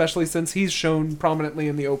vibes, especially since he's shown prominently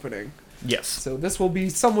in the opening. Yes. So this will be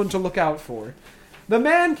someone to look out for. The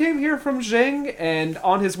man came here from Jing, and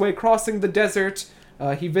on his way crossing the desert,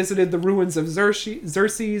 he visited the ruins of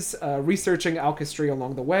Xerxes, researching alchemy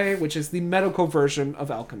along the way, which is the medical version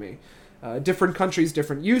of alchemy. Different countries,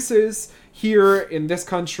 different uses. Here, in this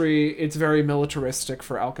country, it's very militaristic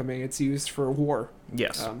for alchemy. It's used for war.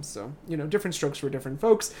 Yes. So, different strokes for different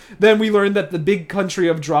folks. Then we learned that the big country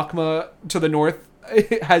of Drachma to the north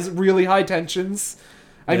has really high tensions.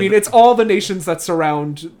 I mean, it's all the nations that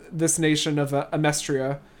surround this nation of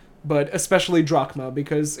Amestria, but especially Drachma,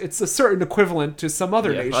 because it's a certain equivalent to some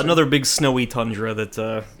other nation. Another big snowy tundra that,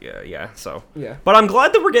 so. Yeah. But I'm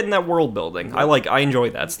glad that we're getting that world building. I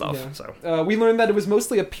enjoy that stuff, so. We learned that it was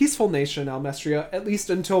mostly a peaceful nation, Almestria, at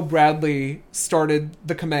least until Bradley started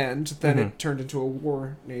the command, then it turned into a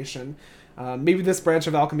war nation. Maybe this branch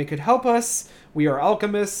of alchemy could help us. We are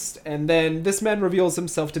alchemists, and then this man reveals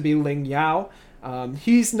himself to be Ling Yao.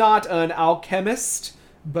 He's not an alchemist,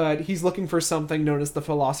 but he's looking for something known as the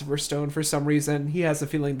Philosopher's Stone for some reason. He has a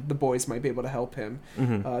feeling that the boys might be able to help him.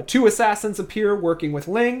 Two assassins appear working with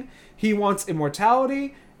Ling. He wants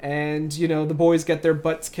immortality, and, the boys get their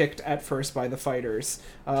butts kicked at first by the fighters.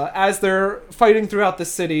 As they're fighting throughout the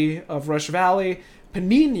city of Rush Valley,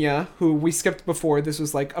 Panina, who we skipped before, this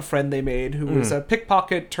was a friend they made, who was a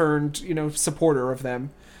pickpocket turned, supporter of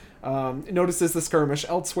them, notices the skirmish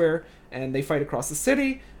elsewhere, and they fight across the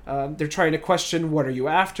city. They're trying to question, what are you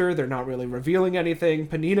after? They're not really revealing anything.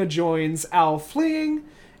 Panina joins Al fleeing,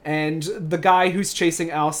 and the guy who's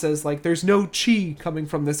chasing Al says, there's no chi coming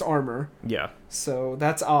from this armor. Yeah. So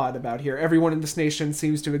that's odd about here. Everyone in this nation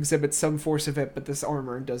seems to exhibit some force of it, but this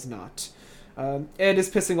armor does not. Ed is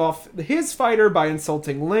pissing off his fighter by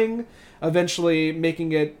insulting Ling, eventually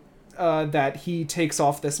making it that he takes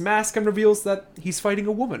off this mask and reveals that he's fighting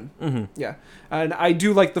a woman. Yeah. And I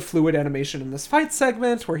do like the fluid animation in this fight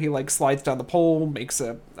segment where he slides down the pole, makes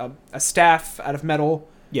a staff out of metal.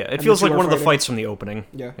 Yeah, it feels like one of the fights from the opening.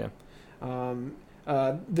 Yeah.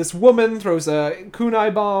 This woman throws a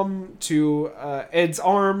kunai bomb to Ed's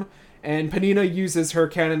arm, and Panina uses her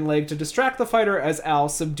cannon leg to distract the fighter as Al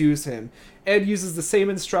subdues him. Ed uses the same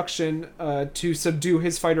instruction to subdue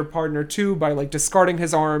his fighter partner too by discarding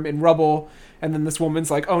his arm in rubble, and then this woman's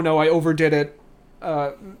like, oh no, I overdid it.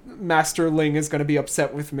 Master Ling is going to be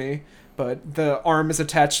upset with me, but the arm is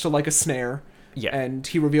attached to a snare. Yeah. And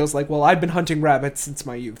he reveals well, I've been hunting rabbits since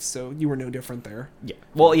my youth, so you were no different there. Yeah.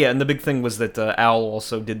 Well, yeah, and the big thing was that Al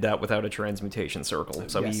also did that without a transmutation circle,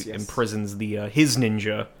 so he imprisons his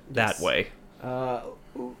ninja that way.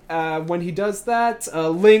 When he does that,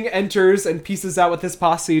 Ling enters and pieces out with his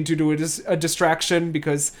posse due to a distraction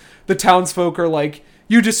because the townsfolk are like,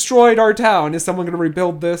 you destroyed our town, is someone going to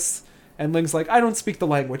rebuild this? And Ling's like, I don't speak the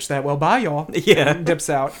language that well, bye y'all. Yeah. And dips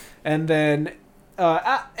out. And then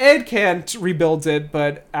Ed can't rebuild it,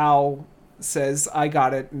 but Al says, I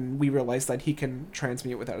got it, and we realize that he can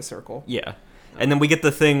transmute without a circle. Yeah. And then we get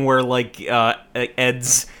the thing where,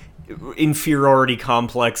 Ed's inferiority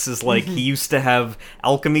complex is, he used to have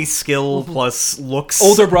alchemy skill plus looks.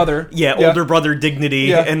 Older brother. Yeah, older brother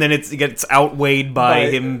dignity, and then it gets outweighed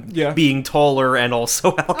by him being taller and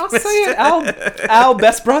also alchemist. I'll say it, Al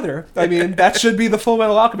best brother. I mean, that should be the Full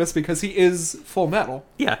Metal Alchemist because he is Full Metal.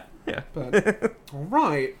 Yeah. Yeah. But, all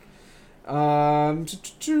right.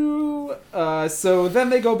 So then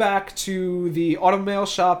they go back to the automail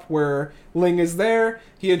shop where Ling is there.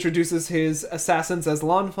 He introduces his assassins as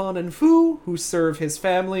Lanfan and Fu, who serve his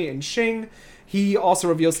family in Xing. He also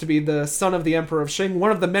reveals to be the son of the Emperor of Qing, one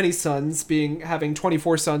of the many sons, having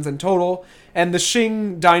 24 sons in total. And the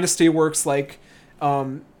Qing dynasty works like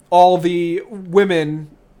all the women,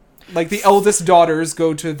 like the eldest daughters,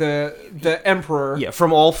 go to the emperor. Yeah,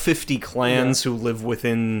 from all 50 clans who live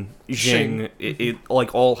within Jing, it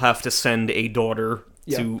like all have to send a daughter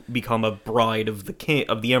to become a bride of the king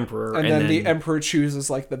of the emperor, and then the emperor chooses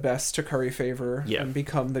like the best to curry favor and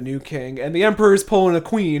become the new king. And the emperor is pulling a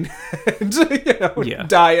queen, and,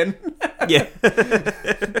 dying. Yeah,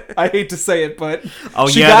 I hate to say it, but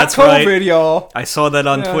she got that's COVID, right. y'all. I saw that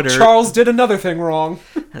on Twitter. Charles did another thing wrong.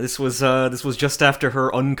 This was just after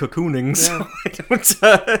her uncocooning, so I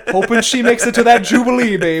don't, hoping she makes it to that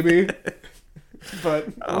jubilee, baby. But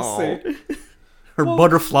we'll see. Her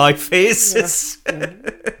butterfly face.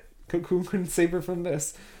 Cocoon couldn't save her from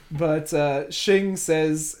this. But Xing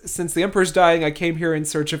says, since the emperor's dying, I came here in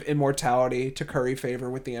search of immortality to curry favor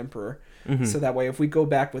with the emperor. Mm-hmm. So that way, if we go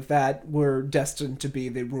back with that, we're destined to be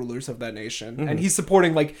the rulers of that nation. Mm-hmm. And he's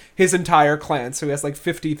supporting like his entire clan, so he has like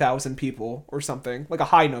 50,000 people or something, like a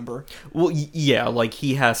high number. Well, yeah, like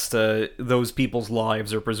he has to. Those people's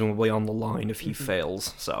lives are presumably on the line if he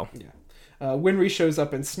fails. So yeah. Winry shows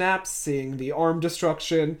up and snaps, seeing the arm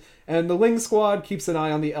destruction, and the Ling Squad keeps an eye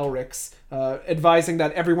on the Elrics, advising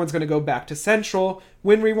that everyone's going to go back to Central.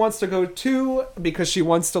 Winry wants to go too, because she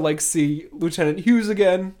wants to, like, see Lieutenant Hughes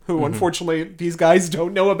again, who, unfortunately, these guys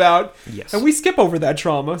don't know about. Yes. And we skip over that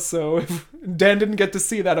trauma, so if Dan didn't get to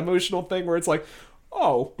see that emotional thing where it's like,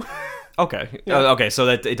 oh. Okay. Okay, so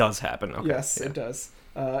that it does happen. Okay. Yes, it does.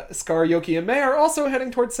 Scar, Yoki, and May are also heading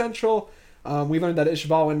towards Central. We learned that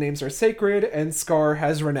Ishvalan names are sacred, and Scar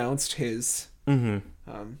has renounced his. Mm-hmm.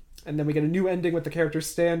 And then we get a new ending with the characters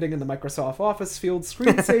standing in the Microsoft Office field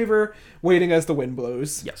screensaver, waiting as the wind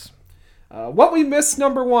blows. Yes. What we missed,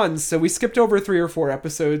 number 1. So we skipped over 3 or 4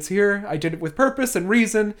 episodes here. I did it with purpose and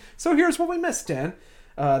reason. So here's what we missed, Dan.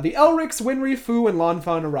 The Elrics, Winry, Fu, and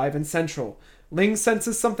Lanfan arrive in Central. Ling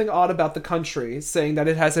senses something odd about the country, saying that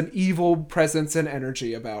it has an evil presence and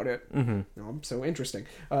energy about it. Mm-hmm. Oh, so interesting.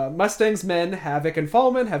 Mustang's men, Havoc and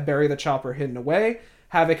Fallman, have buried the chopper hidden away.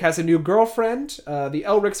 Havoc has a new girlfriend. The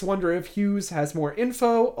Elrics wonder if Hughes has more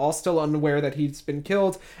info, all still unaware that he's been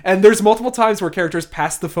killed. And there's multiple times where characters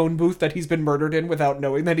pass the phone booth that he's been murdered in without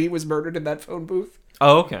knowing that he was murdered in that phone booth.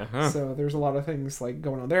 Oh, okay. Huh. So there's a lot of things like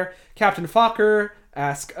going on there. Captain Fokker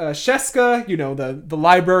asks Sheska, the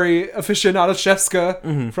library aficionado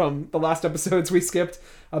Sheska from the last episodes we skipped,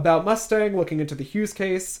 about Mustang, looking into the Hughes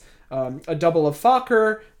case. A double of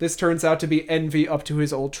Fokker. This turns out to be Envy up to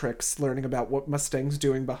his old tricks, learning about what Mustang's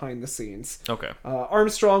doing behind the scenes. Okay.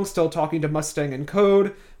 Armstrong still talking to Mustang in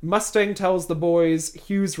code. Mustang tells the boys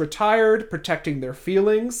Hughes retired, protecting their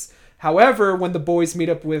feelings. However, when the boys meet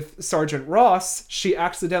up with Sergeant Ross, she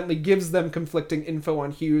accidentally gives them conflicting info on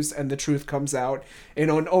Hughes, and the truth comes out in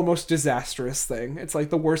an almost disastrous thing. It's like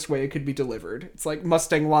the worst way it could be delivered. It's like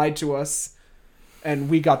Mustang lied to us, and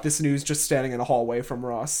we got this news just standing in a hallway from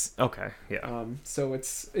Ross. Okay, yeah. So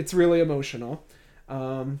it's really emotional.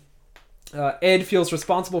 Ed feels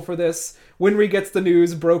responsible for this. Winry gets the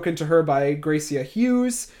news broken to her by Gracia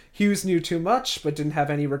Hughes. Hughes knew too much, but didn't have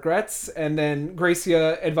any regrets. And then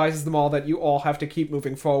Gracia advises them all that you all have to keep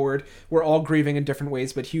moving forward. We're all grieving in different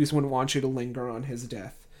ways, but Hughes wouldn't want you to linger on his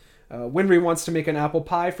death. Winry wants to make an apple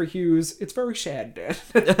pie for Hughes. It's very sad,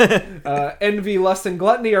 Dan. Envy, Lust, and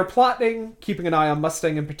Gluttony are plotting, keeping an eye on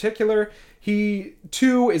Mustang in particular. He,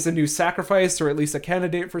 too, is a new sacrifice, or at least a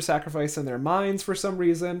candidate for sacrifice in their minds for some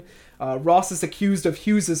reason. Ross is accused of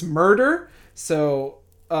Hughes' murder, so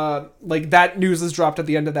that news is dropped at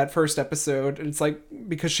the end of that first episode, and it's like,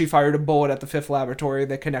 because she fired a bullet at the 5th laboratory,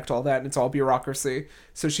 they connect all that, and it's all bureaucracy.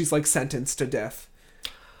 So she's, sentenced to death.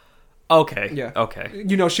 Okay. Yeah. Okay.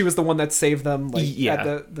 She was the one that saved them, at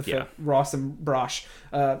the 5th. Ross and Brash.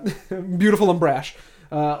 Beautiful and brash.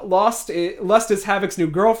 Lust is Havoc's new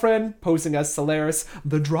girlfriend, posing as Solaris,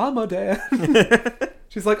 the drama Dan.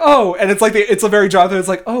 She's like, oh, and it's like it's a very Jonathan. It's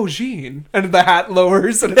like, oh, Jean, and the hat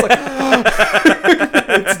lowers, and it's like,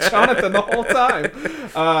 it's Jonathan the whole time.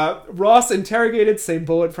 Ross interrogated, same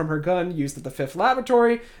bullet from her gun used at the 5th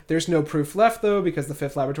laboratory. There's no proof left though because the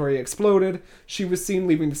 5th laboratory exploded. She was seen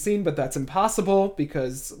leaving the scene, but that's impossible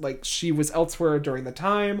because she was elsewhere during the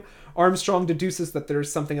time. Armstrong deduces that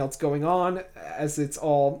there's something else going on, as it's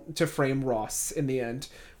all to frame Ross in the end.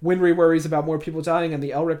 Winry worries about more people dying and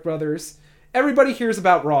the Elric brothers. Everybody hears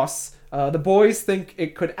about Ross. The boys think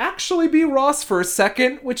it could actually be Ross for a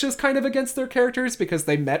second, which is kind of against their characters because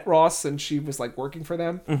they met Ross and she was working for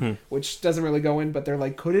them, which doesn't really go in, but they're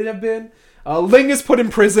like, could it have been? Ling is put in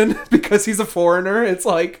prison because he's a foreigner. It's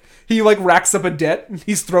like he like racks up a debt and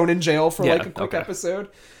he's thrown in jail for like a quick episode.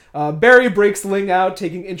 Barry breaks Ling out,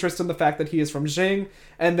 taking interest in the fact that he is from Jing,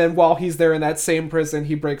 and then while he's there in that same prison,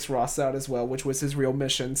 he breaks Ross out as well, which was his real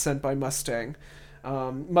mission sent by Mustang.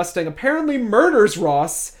 Mustang apparently murders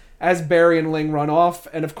Ross as Barry and Ling run off,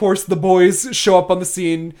 and of course the boys show up on the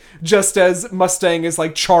scene just as Mustang is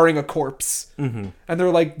like charring a corpse. Mm-hmm. And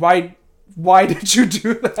they're like, why did you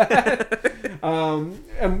do that?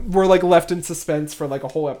 And we're like left in suspense for like a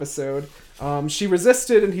whole episode. She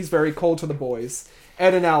resisted and he's very cold to the boys.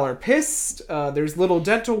 Ed and Al are pissed. There's little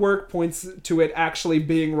dental work points to it actually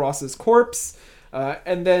being Ross's corpse.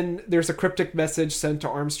 And then there's a cryptic message sent to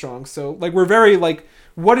Armstrong. So like we're very like,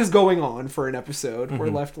 what is going on for an episode? Mm-hmm. We're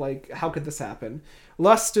left like, how could this happen?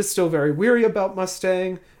 Lust is still very weary about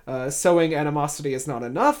Mustang. Sowing animosity is not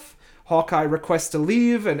enough. Hawkeye requests to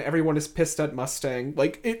leave, and everyone is pissed at Mustang.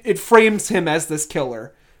 Like, it frames him as this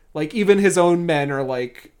killer. Like, even his own men are,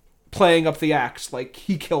 like, playing up the act. Like,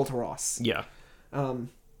 he killed Ross. Yeah.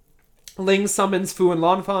 Ling summons Fu and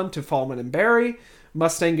Lanfan to Fallman and Barry.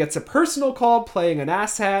 Mustang gets a personal call, playing an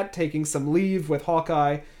asshat, taking some leave with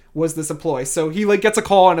Hawkeye. Was this a ploy? So he, like, gets a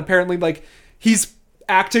call, and apparently, like, he's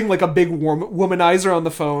acting like a big womanizer on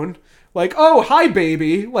the phone. Like, oh, hi,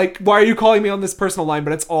 baby. Like, why are you calling me on this personal line?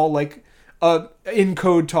 But it's all, like, in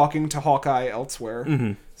code talking to Hawkeye elsewhere.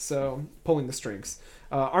 Mm-hmm. So, pulling the strings.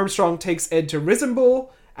 Armstrong takes Ed to Risenbull.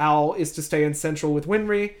 Al is to stay in Central with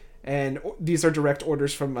Winry. And these are direct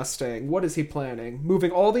orders from Mustang. What is he planning?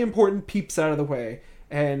 Moving all the important peeps out of the way.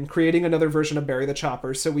 And creating another version of Barry the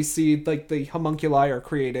Chopper. So we see, like, the homunculi are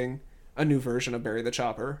creating a new version of Barry the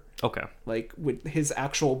Chopper. Okay. Like, with his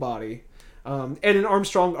actual body. Ed and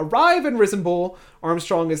Armstrong arrive in Risenbull.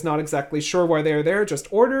 Armstrong is not exactly sure why they are there,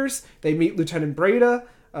 just orders. They meet Lieutenant Breda.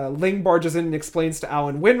 Ling barges in and explains to Al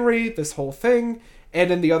and Winry this whole thing. Ed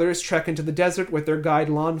and the others trek into the desert with their guide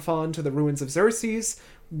Lanfan to the ruins of Xerxes.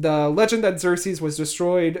 The legend that Xerxes was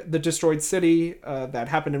destroyed, the destroyed city that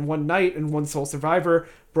happened in one night and one sole survivor,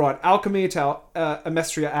 brought alchemy to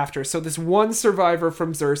Amestria after. So this one survivor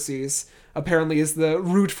from Xerxes apparently is the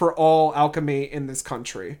root for all alchemy in this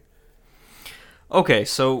country. Okay,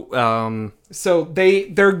 so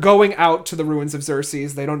they're going out to the ruins of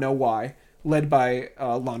Xerxes. They don't know why. Led by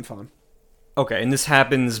Lanfan. Okay, and this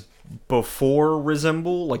happens before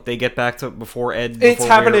Risenbull? Like they get back to before Ed? It's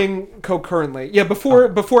happening concurrently. Yeah,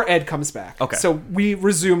 before Ed comes back. Okay. So we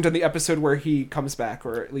resumed in the episode where he comes back,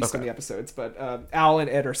 or at least in the episodes. But Al and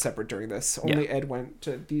Ed are separate during this. Only Ed went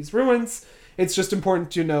to these ruins. It's just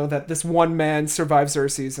important to know that this one man survived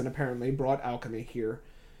Xerxes and apparently brought alchemy here.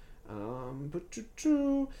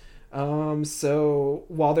 So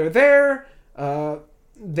while they're there,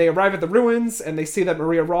 they arrive at the ruins and they see that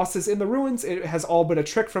Maria Ross is in the ruins. It has all been a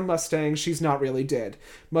trick from Mustang. She's not really dead.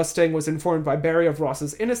 Mustang was informed by Barry of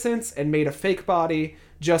Ross's innocence and made a fake body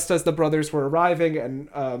just as the brothers were arriving and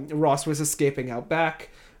Ross was escaping out back.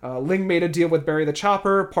 Ling made a deal with Barry the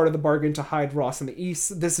Chopper, part of the bargain to hide Ross in the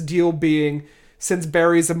east. This deal being, since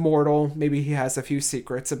Barry's immortal, maybe he has a few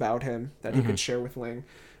secrets about him that he could share with Ling.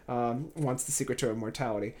 Wants the secret to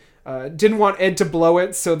immortality. Didn't want Ed to blow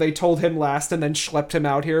it, so they told him last and then schlepped him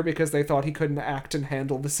out here because they thought he couldn't act and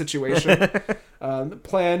handle the situation.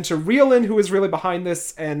 Plan to reel in who was really behind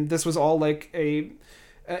this, and this was all like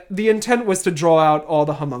the intent was to draw out all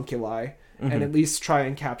the homunculi and at least try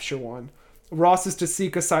and capture one. Ross is to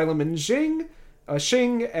seek asylum in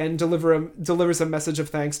Xing and delivers a message of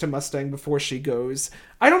thanks to Mustang before she goes.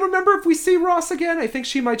 I don't remember if we see Ross again. I think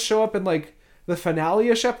she might show up in like the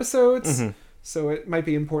finale-ish episodes, so it might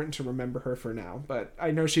be important to remember her for now. But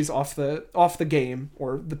I know she's off the game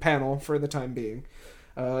or the panel for the time being.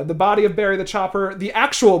 The body of Barry the Chopper, the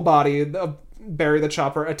actual body of Barry the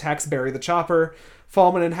Chopper, attacks Barry the Chopper.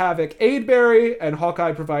 Fallman and Havoc aid Barry, and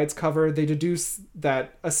Hawkeye provides cover. They deduce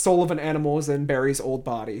that a soul of an animal is in Barry's old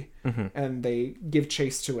body, and they give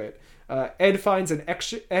chase to it. Ed finds an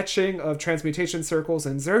etching of transmutation circles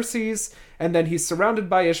in Xerxes, and then he's surrounded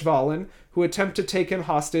by Ishvalan, who attempt to take him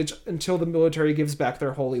hostage until the military gives back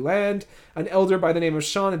their holy land. An elder by the name of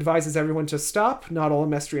Sean advises everyone to stop. Not all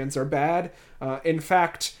Amestrians are bad. In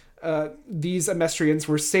fact, these Amestrians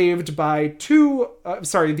were saved by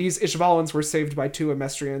these Ishvalans were saved by two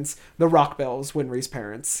Amestrians, the Rockbells, Winry's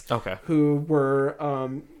parents. Okay. Who were,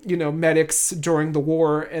 medics during the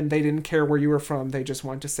war, and they didn't care where you were from. They just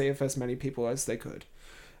wanted to save as many people as they could.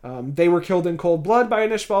 They were killed in cold blood by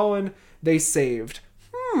an Ishvalan. They saved.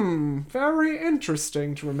 Very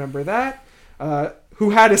interesting to remember that.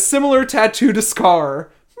 Who had a similar tattoo to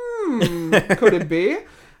Scar. Could it be?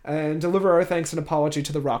 And deliver our thanks and apology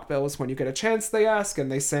to the Rockbells when you get a chance, they ask,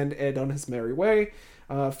 and they send Ed on his merry way.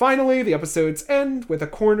 Finally, the episodes end with a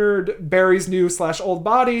cornered Barry's new / old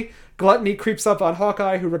body. Gluttony creeps up on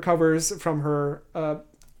Hawkeye, who recovers from her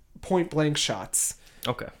point-blank shots.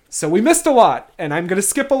 Okay. So we missed a lot, and I'm going to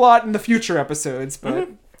skip a lot in the future episodes, but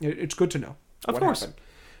it's good to know Of course.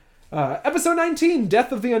 happened. Episode 19,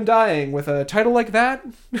 Death of the Undying, with a title like that.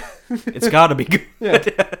 It's gotta be good. Yeah.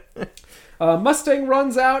 Mustang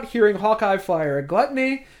runs out, hearing Hawkeye fire at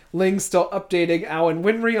Gluttony. Ling's still updating Al and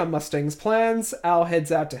Winry on Mustang's plans. Al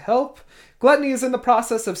heads out to help. Gluttony is in the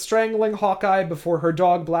process of strangling Hawkeye before her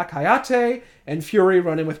dog Black Hayate, and Fury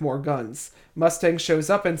run in with more guns. Mustang shows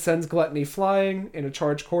up and sends Gluttony flying in a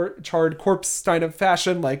charred corpse kind of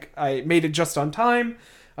fashion, like I made it just on time.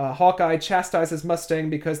 Hawkeye chastises Mustang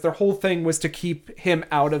because their whole thing was to keep him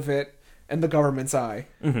out of it and the government's eye.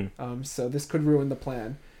 So this could ruin the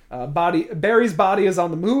plan. Barry's body is on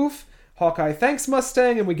the move. Hawkeye thanks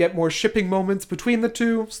Mustang, and we get more shipping moments between the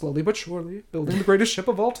two, slowly but surely, building the greatest ship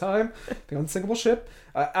of all time, the unsinkable ship.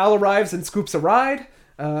 Al arrives and scoops a ride,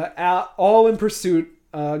 all in pursuit.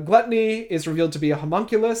 Gluttony is revealed to be a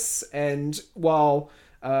homunculus, and while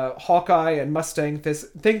Hawkeye and Mustang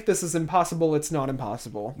think this is impossible, it's not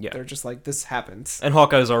impossible. Yeah. They're just like, this happens. And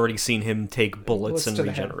Hawkeye's already seen him take bullets and to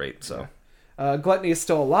the head. regenerate, so... Gluttony is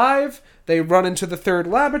still alive. They run into the third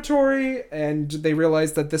laboratory, and they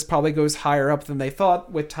realize that this probably goes higher up than they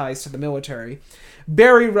thought, with ties to the military.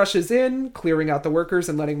 Barry rushes in, clearing out the workers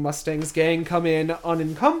and letting Mustang's gang come in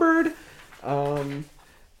unencumbered. In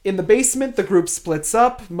the basement, the group splits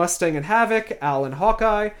up. Mustang and Havoc, Al and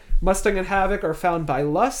Hawkeye. Mustang and Havoc are found by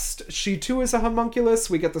Lust. She too is a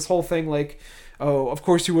homunculus. We get this whole thing like, oh, of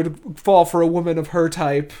course you would fall for a woman of her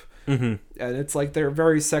type. And it's like they're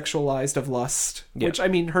very sexualized of Lust, which, I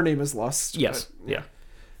mean, her name is Lust. Yes,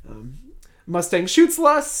 but, Mustang shoots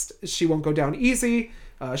Lust. She won't go down easy.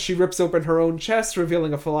 She rips open her own chest,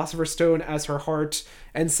 revealing a Philosopher's Stone as her heart,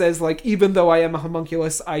 and says, like, even though I am a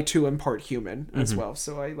homunculus, I too am part human as well.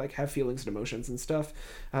 So I, like, have feelings and emotions and stuff.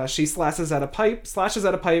 She slashes at a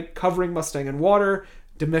pipe, covering Mustang in water.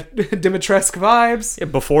 Dimitrescu vibes. Yeah,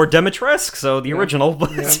 before Dimitrescu, so the original.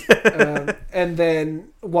 And then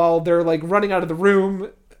while they're like running out of the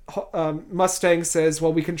room, Mustang says,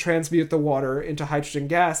 well, we can transmute the water into hydrogen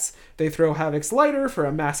gas. They throw Havoc's lighter for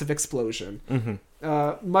a massive explosion.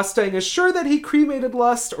 Mustang is sure that he cremated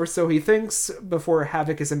Lust, or so he thinks, before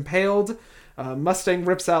Havoc is impaled. Mustang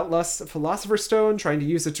rips out Lust's Philosopher's Stone, trying to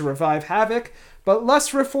use it to revive Havoc, but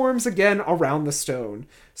Lust reforms again around the stone.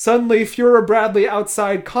 Suddenly, Fuhrer Bradley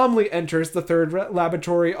outside calmly enters the third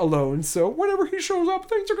laboratory alone, so whenever he shows up,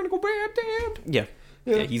 things are gonna go bad, Dad.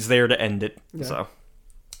 Yeah, he's there to end it, so...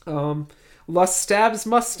 Lust stabs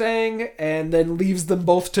Mustang, and then leaves them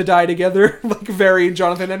both to die together, like very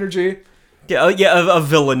Jonathan Energy. A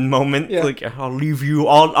villain moment. Yeah. Like, I'll leave you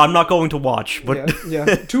all. I'm not going to watch, but... Yeah.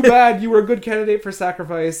 Too bad, you were a good candidate for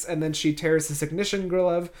sacrifice. And then she tears his ignition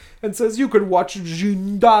glove and says, you could watch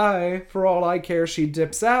Jean die. For all I care, she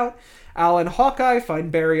dips out. Al and Hawkeye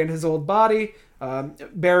find Barry in his old body.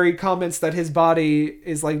 Barry comments that his body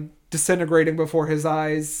is, like, disintegrating before his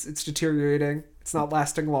eyes. It's deteriorating. It's not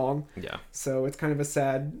lasting long. Yeah. So it's kind of a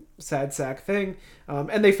sad sack thing.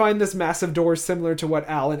 And they find this massive door similar to what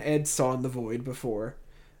Al and Ed saw in the void before.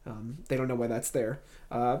 They don't know why that's there.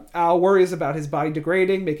 Al worries about his body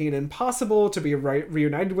degrading, making it impossible to be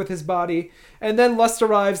reunited with his body. And then Lust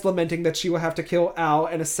arrives, lamenting that she will have to kill Al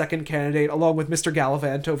and a second candidate, along with Mr.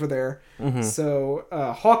 Gallivant over there. So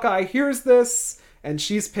Hawkeye hears this, and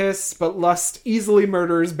she's pissed, but Lust easily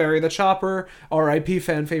murders Barry the Chopper, R.I.P.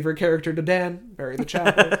 fan favorite character to Dan, Barry the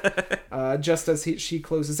Chopper. Just as she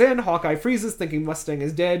closes in, Hawkeye freezes, thinking Mustang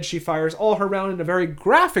is dead. She fires all her round in a very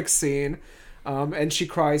graphic scene, and she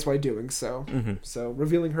cries while doing so. So,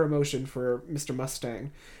 revealing her emotion for Mr.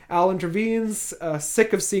 Mustang. Al intervenes,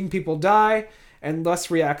 sick of seeing people die, and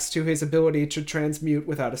Lust reacts to his ability to transmute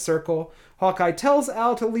without a circle. Hawkeye tells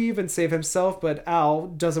Al to leave and save himself, but Al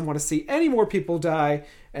doesn't want to see any more people die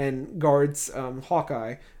and guards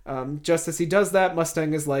Hawkeye. Just as he does that,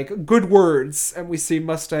 Mustang is like, good words, and we see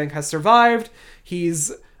Mustang has survived.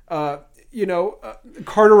 He's,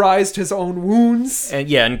 cauterized his own wounds.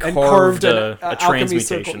 And carved a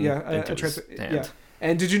transmutation into his hand. Yeah.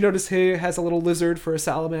 And did you notice he has a little lizard for a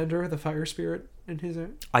salamander, the fire spirit, in his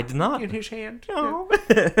I did not. in his hand? No.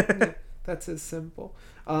 Yeah, that's his symbol.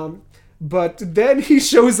 But then he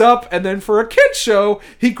shows up, and then for a kid show,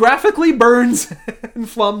 he graphically burns and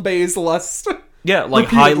flambés Lust. Yeah, like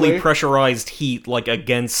highly Repeatedly. pressurized heat, like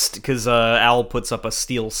against, because Al puts up a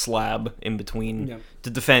steel slab in between Yeah. to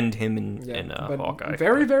defend him and, But Hawkeye.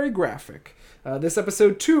 very, very graphic. This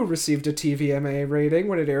episode, too, received a TVMA rating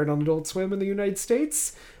when it aired on Adult Swim in the United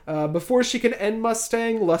States. Before she can end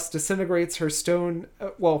Mustang, Lust disintegrates her stone.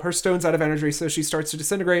 Her stone's out of energy, so she starts to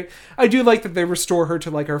disintegrate. I do like that they restore her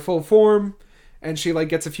to, like, her full form, and she, like,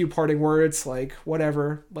 gets a few parting words, like,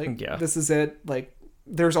 whatever. Like, Yeah. This is it. Like,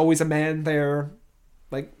 there's always a man there.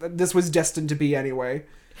 Like, this was destined to be anyway.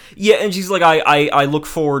 Yeah, and she's like, I look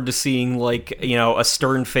forward to seeing, like, a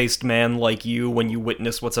stern-faced man like you when you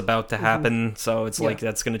witness what's about to happen, so it's like,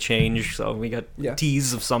 that's gonna change, so we got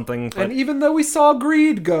tease of something. But... And even though we saw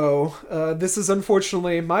Greed go, this is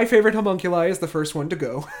unfortunately my favorite homunculi is the first one to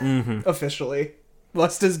go, officially.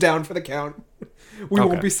 Lust is down for the count. We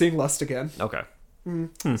won't be seeing Lust again. Okay.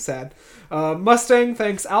 Sad. Mustang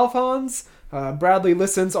thanks Alphonse. Bradley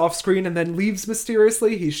listens off-screen and then leaves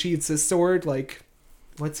mysteriously. He sheathes his sword, like,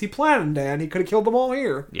 what's he planning, Dan? He could have killed them all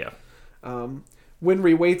here. Yeah.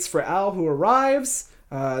 Winry waits for Al, who arrives.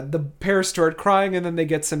 The pair start crying, and then they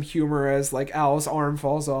get some humor as, like, Al's arm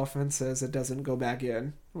falls off and says it doesn't go back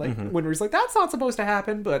in. Like, Winry's like, that's not supposed to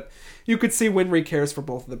happen, but you could see Winry cares for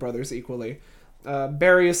both of the brothers equally.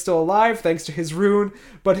 Barry is still alive thanks to his rune,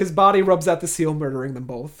 but his body rubs out the seal, murdering them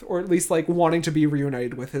both, or at least, like, wanting to be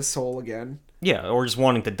reunited with his soul again. Yeah, or just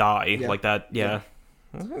wanting to die, like that, yeah.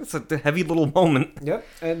 It's a heavy little moment. Yep.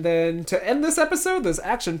 And then to end this episode, this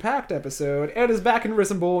action-packed episode, Ed is back in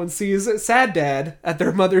Risenbowl and sees Sad Dad at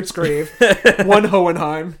their mother's grave. One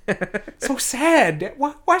Hohenheim. So sad.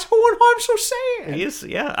 Why's Hohenheim so sad? He is,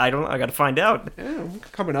 yeah, I gotta find out. Yeah,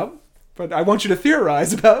 coming up. But I want you to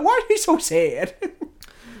theorize about why is he so sad?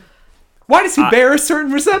 Why does he bear a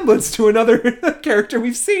certain resemblance to another character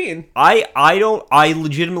we've seen? I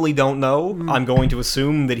legitimately don't know. I'm going to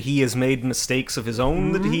assume that he has made mistakes of his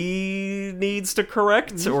own that he needs to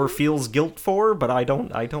correct or feels guilt for, but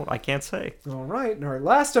I can't say. All right, and our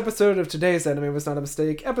last episode of today's anime was not a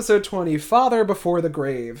mistake. Episode 20, Father Before the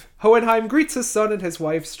Grave. Hohenheim greets his son and his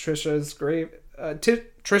wife's Trisha's grave,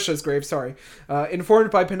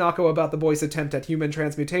 informed by Pinocchio about the boy's attempt at human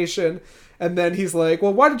transmutation. And then he's like,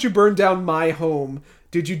 well, why did you burn down my home?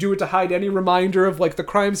 Did you do it to hide any reminder of, like, the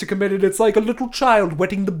crimes you committed? It's like a little child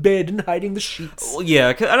wetting the bed and hiding the sheets. Well, yeah,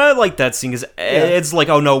 and I like that scene, because it's like,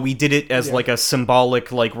 oh no, we did it as, like, a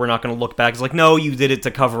symbolic, like, we're not going to look back. It's like, no, you did it to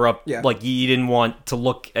cover up, like, you didn't want to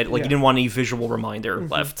look at, like, you didn't want any visual reminder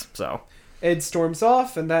left, so... Ed storms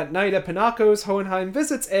off, and that night at Pinocchio's, Hohenheim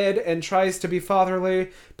visits Ed and tries to be fatherly,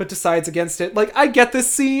 but decides against it. Like, I get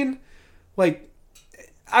this scene. Like,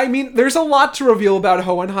 I mean, there's a lot to reveal about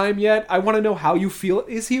Hohenheim yet. I want to know how you feel.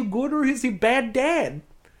 Is he a good or is he a bad dad?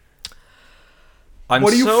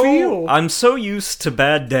 What do you feel? I'm so used to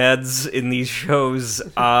bad dads in these shows,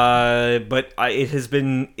 but it has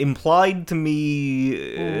been implied to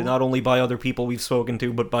me, not only by other people we've spoken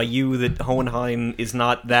to, but by you, that Hohenheim is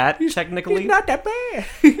not that, technically. He's not that bad.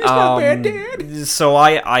 He's not a bad dad. So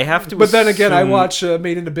I have to But then again, I watch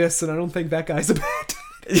Made in Abyss, and I don't think that guy's a bad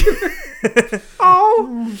dad.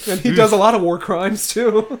 And he does a lot of war crimes,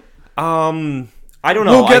 too. I don't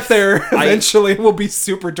know. We'll get there eventually. We'll be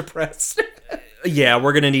super depressed. Yeah,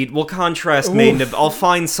 we'll contrast Made in Abyss. I'll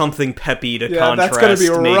find something peppy to contrast that's gonna be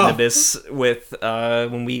Made in rough. Abyss with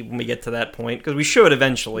when we get to that point, because we should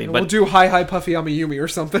eventually. We'll do Hi Puffy Amiyumi or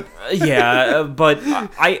something. Yeah, but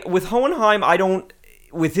with Hohenheim, I don't...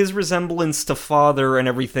 With his resemblance to father and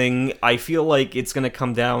everything, I feel like it's gonna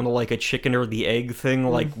come down to, like, a chicken or the egg thing.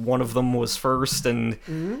 Like, one of them was first, and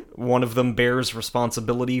one of them bears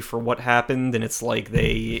responsibility for what happened, and it's like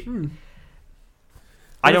they...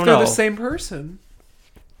 I don't know. They're the same person.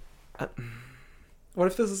 What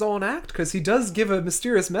if this is all an act? Because he does give a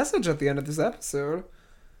mysterious message at the end of this episode.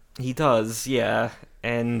 He does, yeah.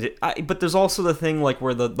 And but there's also the thing, like,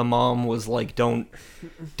 where the mom was like, don't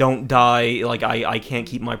die, like, I can't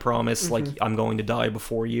keep my promise, like, I'm going to die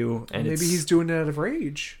before you. And maybe he's doing it out of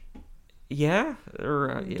rage. Yeah,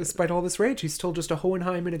 or despite all this rage, he's still just a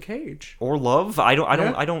Hohenheim in a cage. Or love. I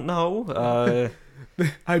don't know.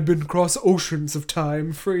 I've been across oceans of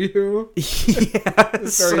time for you.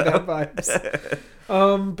 Yes. Very bad vibes.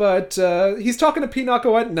 But he's talking to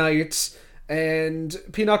Pinocchio at night, and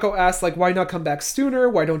Pinocchio asks, like, why not come back sooner?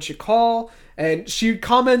 Why don't you call? And she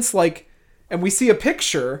comments, like, and we see a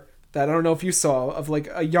picture that I don't know if you saw of, like,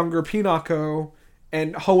 a younger Pinocchio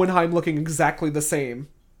and Hohenheim looking exactly the same.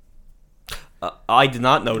 I did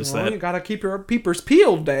not notice that. You gotta keep your peepers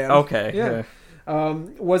peeled, Dan. Okay. Yeah.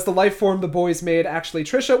 Was the life form the boys made actually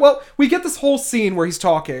Trisha? Well, we get this whole scene where he's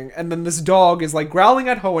talking, and then this dog is like growling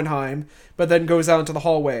at Hohenheim, but then goes out into the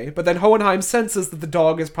hallway. But then Hohenheim senses that the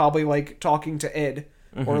dog is probably like talking to Ed,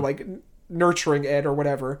 or like nurturing Ed or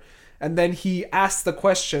whatever. And then he asks the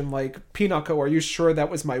question like, Pinocchio, are you sure that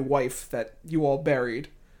was my wife that you all buried?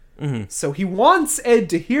 So he wants Ed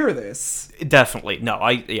to hear this. Definitely. No,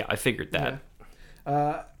 I figured that.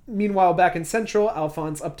 Yeah. Meanwhile, back in Central,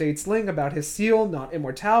 Alphonse updates Ling about his seal, not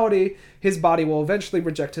immortality. His body will eventually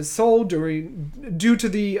reject his soul due to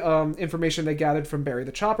the information they gathered from Barry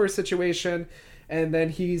the Chopper situation, and then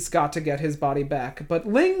he's got to get his body back. But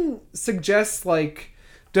Ling suggests, like,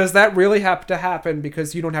 does that really have to happen?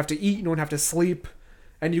 Because you don't have to eat, you don't have to sleep,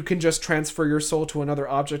 and you can just transfer your soul to another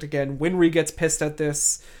object again. Winry gets pissed at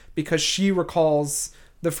this because she recalls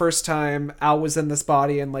the first time Al was in this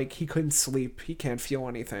body and, like, he couldn't sleep. He can't feel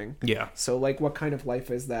anything. Yeah. So, like, what kind of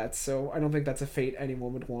life is that? So I don't think that's a fate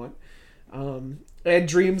anyone would want. Ed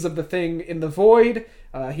dreams of the thing in the void.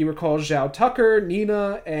 He recalls Zhao Tucker,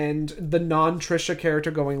 Nina, and the non-Trisha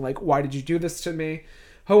character going, like, why did you do this to me?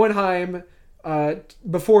 Hohenheim,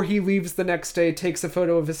 before he leaves the next day, takes a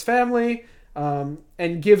photo of his family,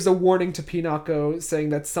 and gives a warning to Pinocchio saying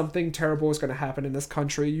that something terrible is going to happen in this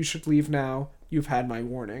country. You should leave now. You've had my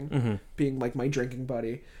warning. Being like my drinking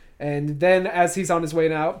buddy. And then as he's on his way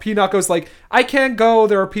now, Pinocchio's like, I can't go.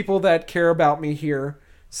 There are people that care about me here.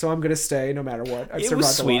 So I'm going to stay no matter what. It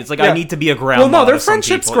was sweet. It's like, I need to be a grandma. Well, no, their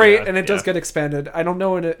friendship's great, and it does get expanded. I don't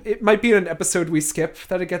know. It might be in an episode we skip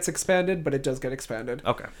that it gets expanded, but it does get expanded.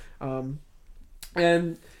 Okay.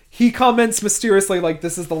 And he comments mysteriously, like,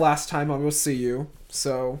 this is the last time I will see you.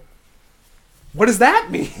 So, what does that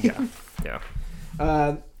mean?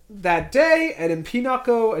 Yeah. That day, Ed and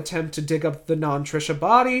Pinocchio attempt to dig up the non-Trisha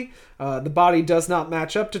body. The body does not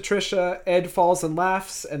match up to Trisha. Ed falls and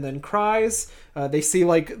laughs and then cries. They see,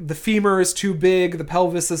 like, the femur is too big, the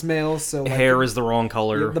pelvis is male, so... Like, hair is the wrong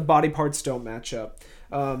color. The body parts don't match up.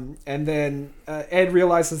 And then Ed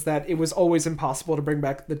realizes that it was always impossible to bring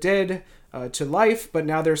back the dead to life, but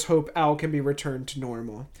now there's hope Al can be returned to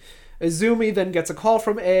normal. Izumi then gets a call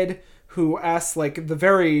from Ed, who asks, like, the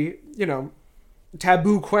very,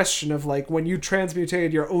 taboo question of, like, when you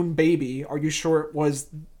transmutated your own baby, are you sure it was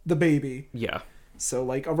the baby? Yeah. So,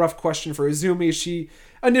 like, a rough question for Izumi. She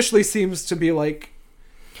initially seems to be, like,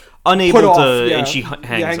 unable to, and she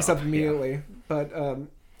hangs up immediately. Yeah. But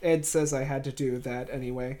Ed says I had to do that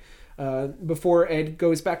anyway. Before Ed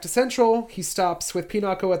goes back to Central, he stops with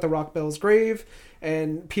Pinocchio at the Rockbell's grave,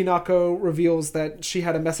 and Pinocchio reveals that she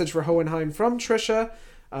had a message for Hohenheim from Trisha.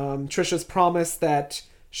 Trisha's promise that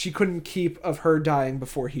she couldn't keep of her dying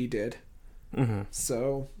before he did.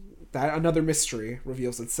 So that another mystery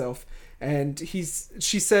reveals itself. And she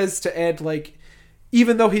says to Ed, like,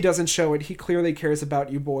 even though he doesn't show it, he clearly cares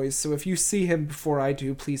about you boys. So if you see him before I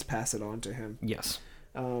do, please pass it on to him. Yes.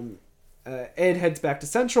 Ed heads back to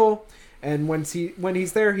Central, and when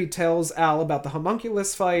he's there, he tells Al about the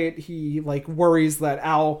homunculus fight. He, like, worries that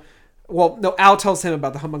Al tells him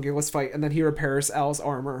about the homunculus fight, and then he repairs Al's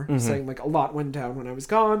armor, saying, like, a lot went down when I was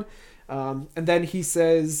gone. And then he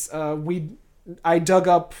says, I dug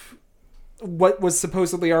up what was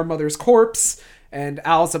supposedly our mother's corpse, and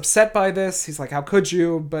Al's upset by this. He's like, how could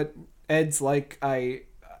you? But Ed's like, I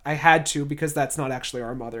had to, because that's not actually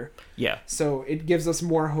our mother. Yeah. So it gives us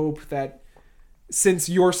more hope that since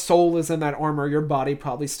your soul is in that armor, your body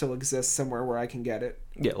probably still exists somewhere where I can get it.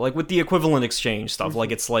 Yeah, like with the equivalent exchange stuff,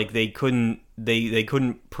 like it's like they couldn't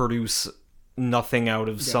produce nothing out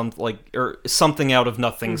of something out of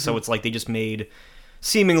nothing, so it's like they just made,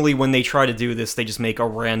 seemingly when they try to do this, they just make a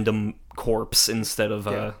random corpse instead of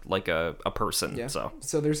a person. Yeah.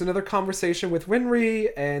 So there's another conversation with Winry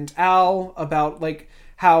and Al about, like,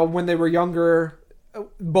 how when they were younger,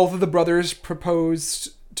 both of the brothers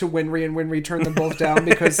proposed to Winry, and Winry turned them both down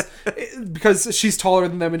because she's taller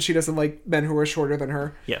than them and she doesn't like men who are shorter than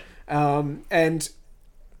her. Yeah. And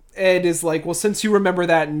Ed is like, well, since you remember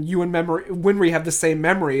that and you and Winry have the same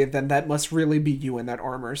memory, then that must really be you in that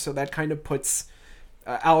armor. So that kind of puts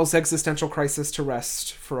Al's existential crisis to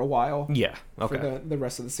rest for a while. Yeah. Okay. For the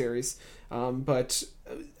rest of the series. But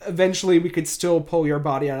eventually we could still pull your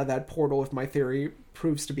body out of that portal if my theory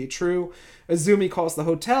proves to be true. Izumi calls the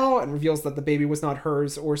hotel and reveals that the baby was not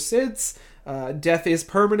hers or Sid's. Death is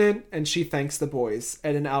permanent, and she thanks the boys.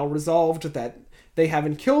 Ed and Al resolved that they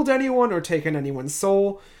haven't killed anyone or taken anyone's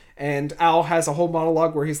soul, and Al has a whole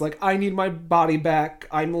monologue where he's like, I need my body back,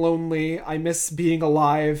 I'm lonely, I miss being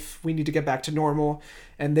alive, we need to get back to normal.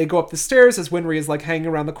 And they go up the stairs as Winry is, like, hanging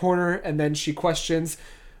around the corner, and then she questions,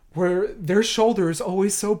 were their shoulders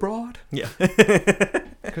always so broad? Yeah.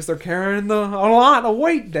 because they're carrying a lot of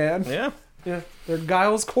weight, Dan. Yeah. Yeah, they're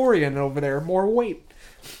Giles Corian over there, more weight.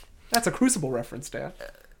 That's a Crucible reference, Dan.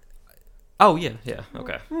 Oh yeah,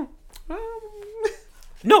 okay.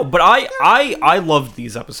 No, but I loved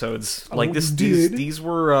these episodes. Like these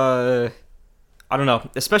were I don't know,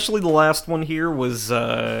 especially the last one here was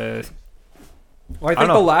well, I think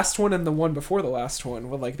the last one and the one before the last one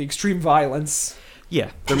with like the extreme violence. Yeah,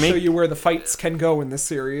 they're show you where the fights can go in this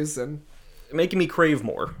series and making me crave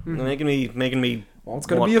more. Making me well, it's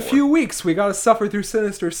going to be a few weeks. We got to suffer through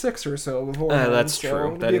Sinister Six or so before. That's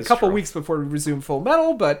true. It'll be a couple weeks before we resume Full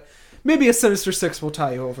Metal, but maybe a Sinister Six will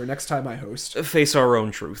tie you over next time I host. Face our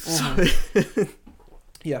own truths.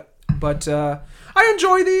 Yeah, but I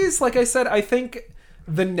enjoy these. Like I said, I think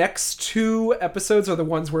the next 2 episodes are the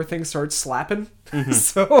ones where things start slapping.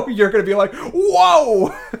 So you're going to be like,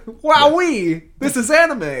 whoa, wowee, this is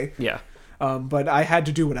anime. Yeah. But I had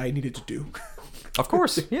to do what I needed to do. Of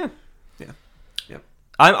course, yeah. Yeah.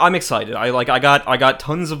 I'm excited. I got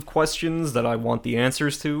tons of questions that I want the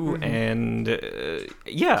answers to, and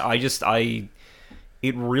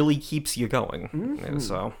it really keeps you going.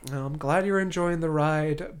 So well, I'm glad you're enjoying the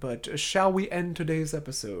ride, but shall we end today's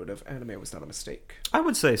episode of Anime Was Not a Mistake? I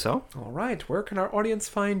would say so. All right, where can our audience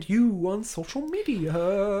find you on social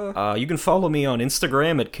media? You can follow me on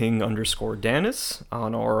Instagram at king_Danis,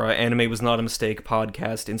 on our Anime Was Not a Mistake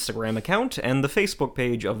podcast Instagram account, and the Facebook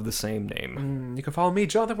page of the same name. You can follow me,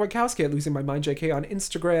 Jonathan Wojtkowski, at Losing My Mind JK on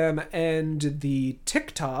Instagram and the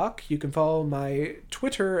TikTok. You can follow my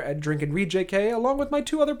Twitter at Drink and Read JK, along with my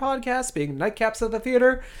 2 other podcasts, being Nightcaps at the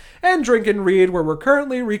Theater and Drink and Read, where we're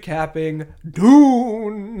currently recapping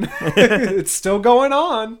Dune. It's still going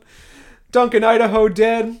on. Duncan Idaho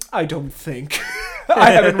dead? I don't think.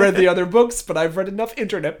 I haven't read the other books, but I've read enough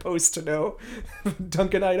internet posts to know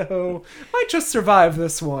Duncan Idaho might just survive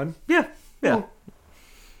this one. Yeah. Well,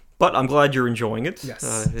 but I'm glad you're enjoying it.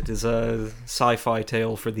 Yes. It is a sci-fi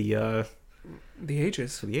tale for the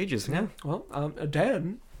ages. For the ages, yeah. Well,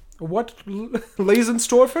 Dan, what lays in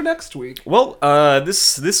store for next week? Well,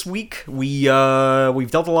 this week we've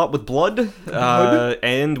dealt a lot with blood,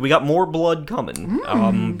 and we got more blood coming.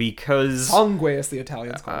 Because sangue, as the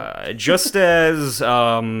Italians call it. Just as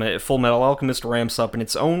Full Metal Alchemist ramps up in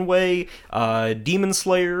its own way, Demon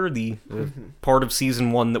Slayer, the part of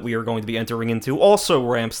season 1 that we are going to be entering into, also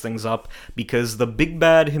ramps things up because the big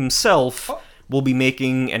bad himself will be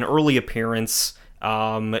making an early appearance.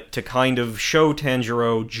 To kind of show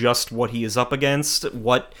Tanjiro just what he is up against,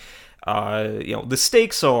 what the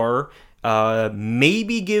stakes are,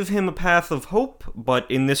 maybe give him a path of hope, but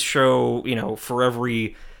in this show, for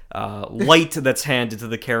every light that's handed to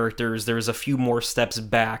the characters, there's a few more steps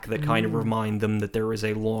back that kind of remind them that there is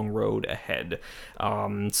a long road ahead.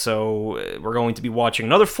 So we're going to be watching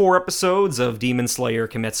another 4 episodes of Demon Slayer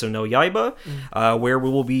Kimetsu no Yaiba, where we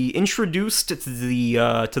will be introduced to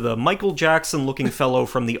the Michael Jackson-looking fellow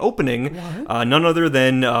from the opening, none other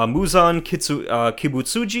than Muzan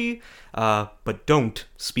Kibutsuji, but don't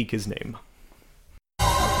speak his name.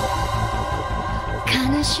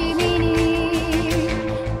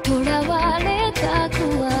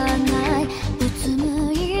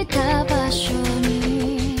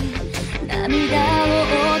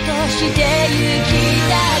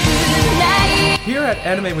 Here at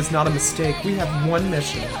Anime Was Not a Mistake, we have one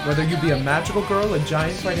mission. Whether you be a magical girl, a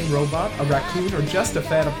giant fighting robot, a raccoon, or just a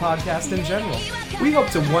fan of podcasts in general, we hope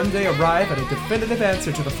to one day arrive at a definitive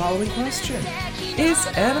answer to the following question. Is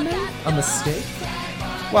anime a mistake?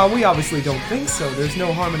 While we obviously don't think so, there's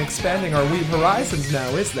no harm in expanding our weeb horizons now,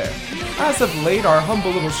 is there? As of late, our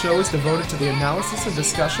humble little show is devoted to the analysis and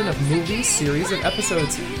discussion of movies, series, and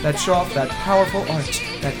episodes that show off that powerful art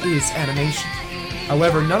that is animation.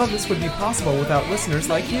 However, none of this would be possible without listeners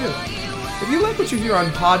like you. If you like what you hear on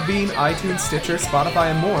Podbean, iTunes, Stitcher,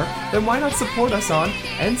 Spotify, and more, then why not support us on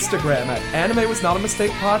Instagram at Anime Was Not a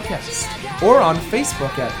Mistake Podcast, or on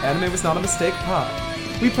Facebook at Anime Was Not a Mistake Pod.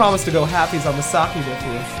 We promise to go halfies on the sake with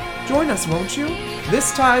you. Join us, won't you?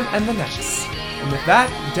 This time and the next. And with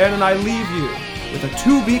that, Dan and I leave you with a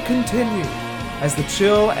to be continued as the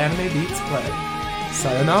chill anime beats play.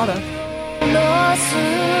 Sayonara.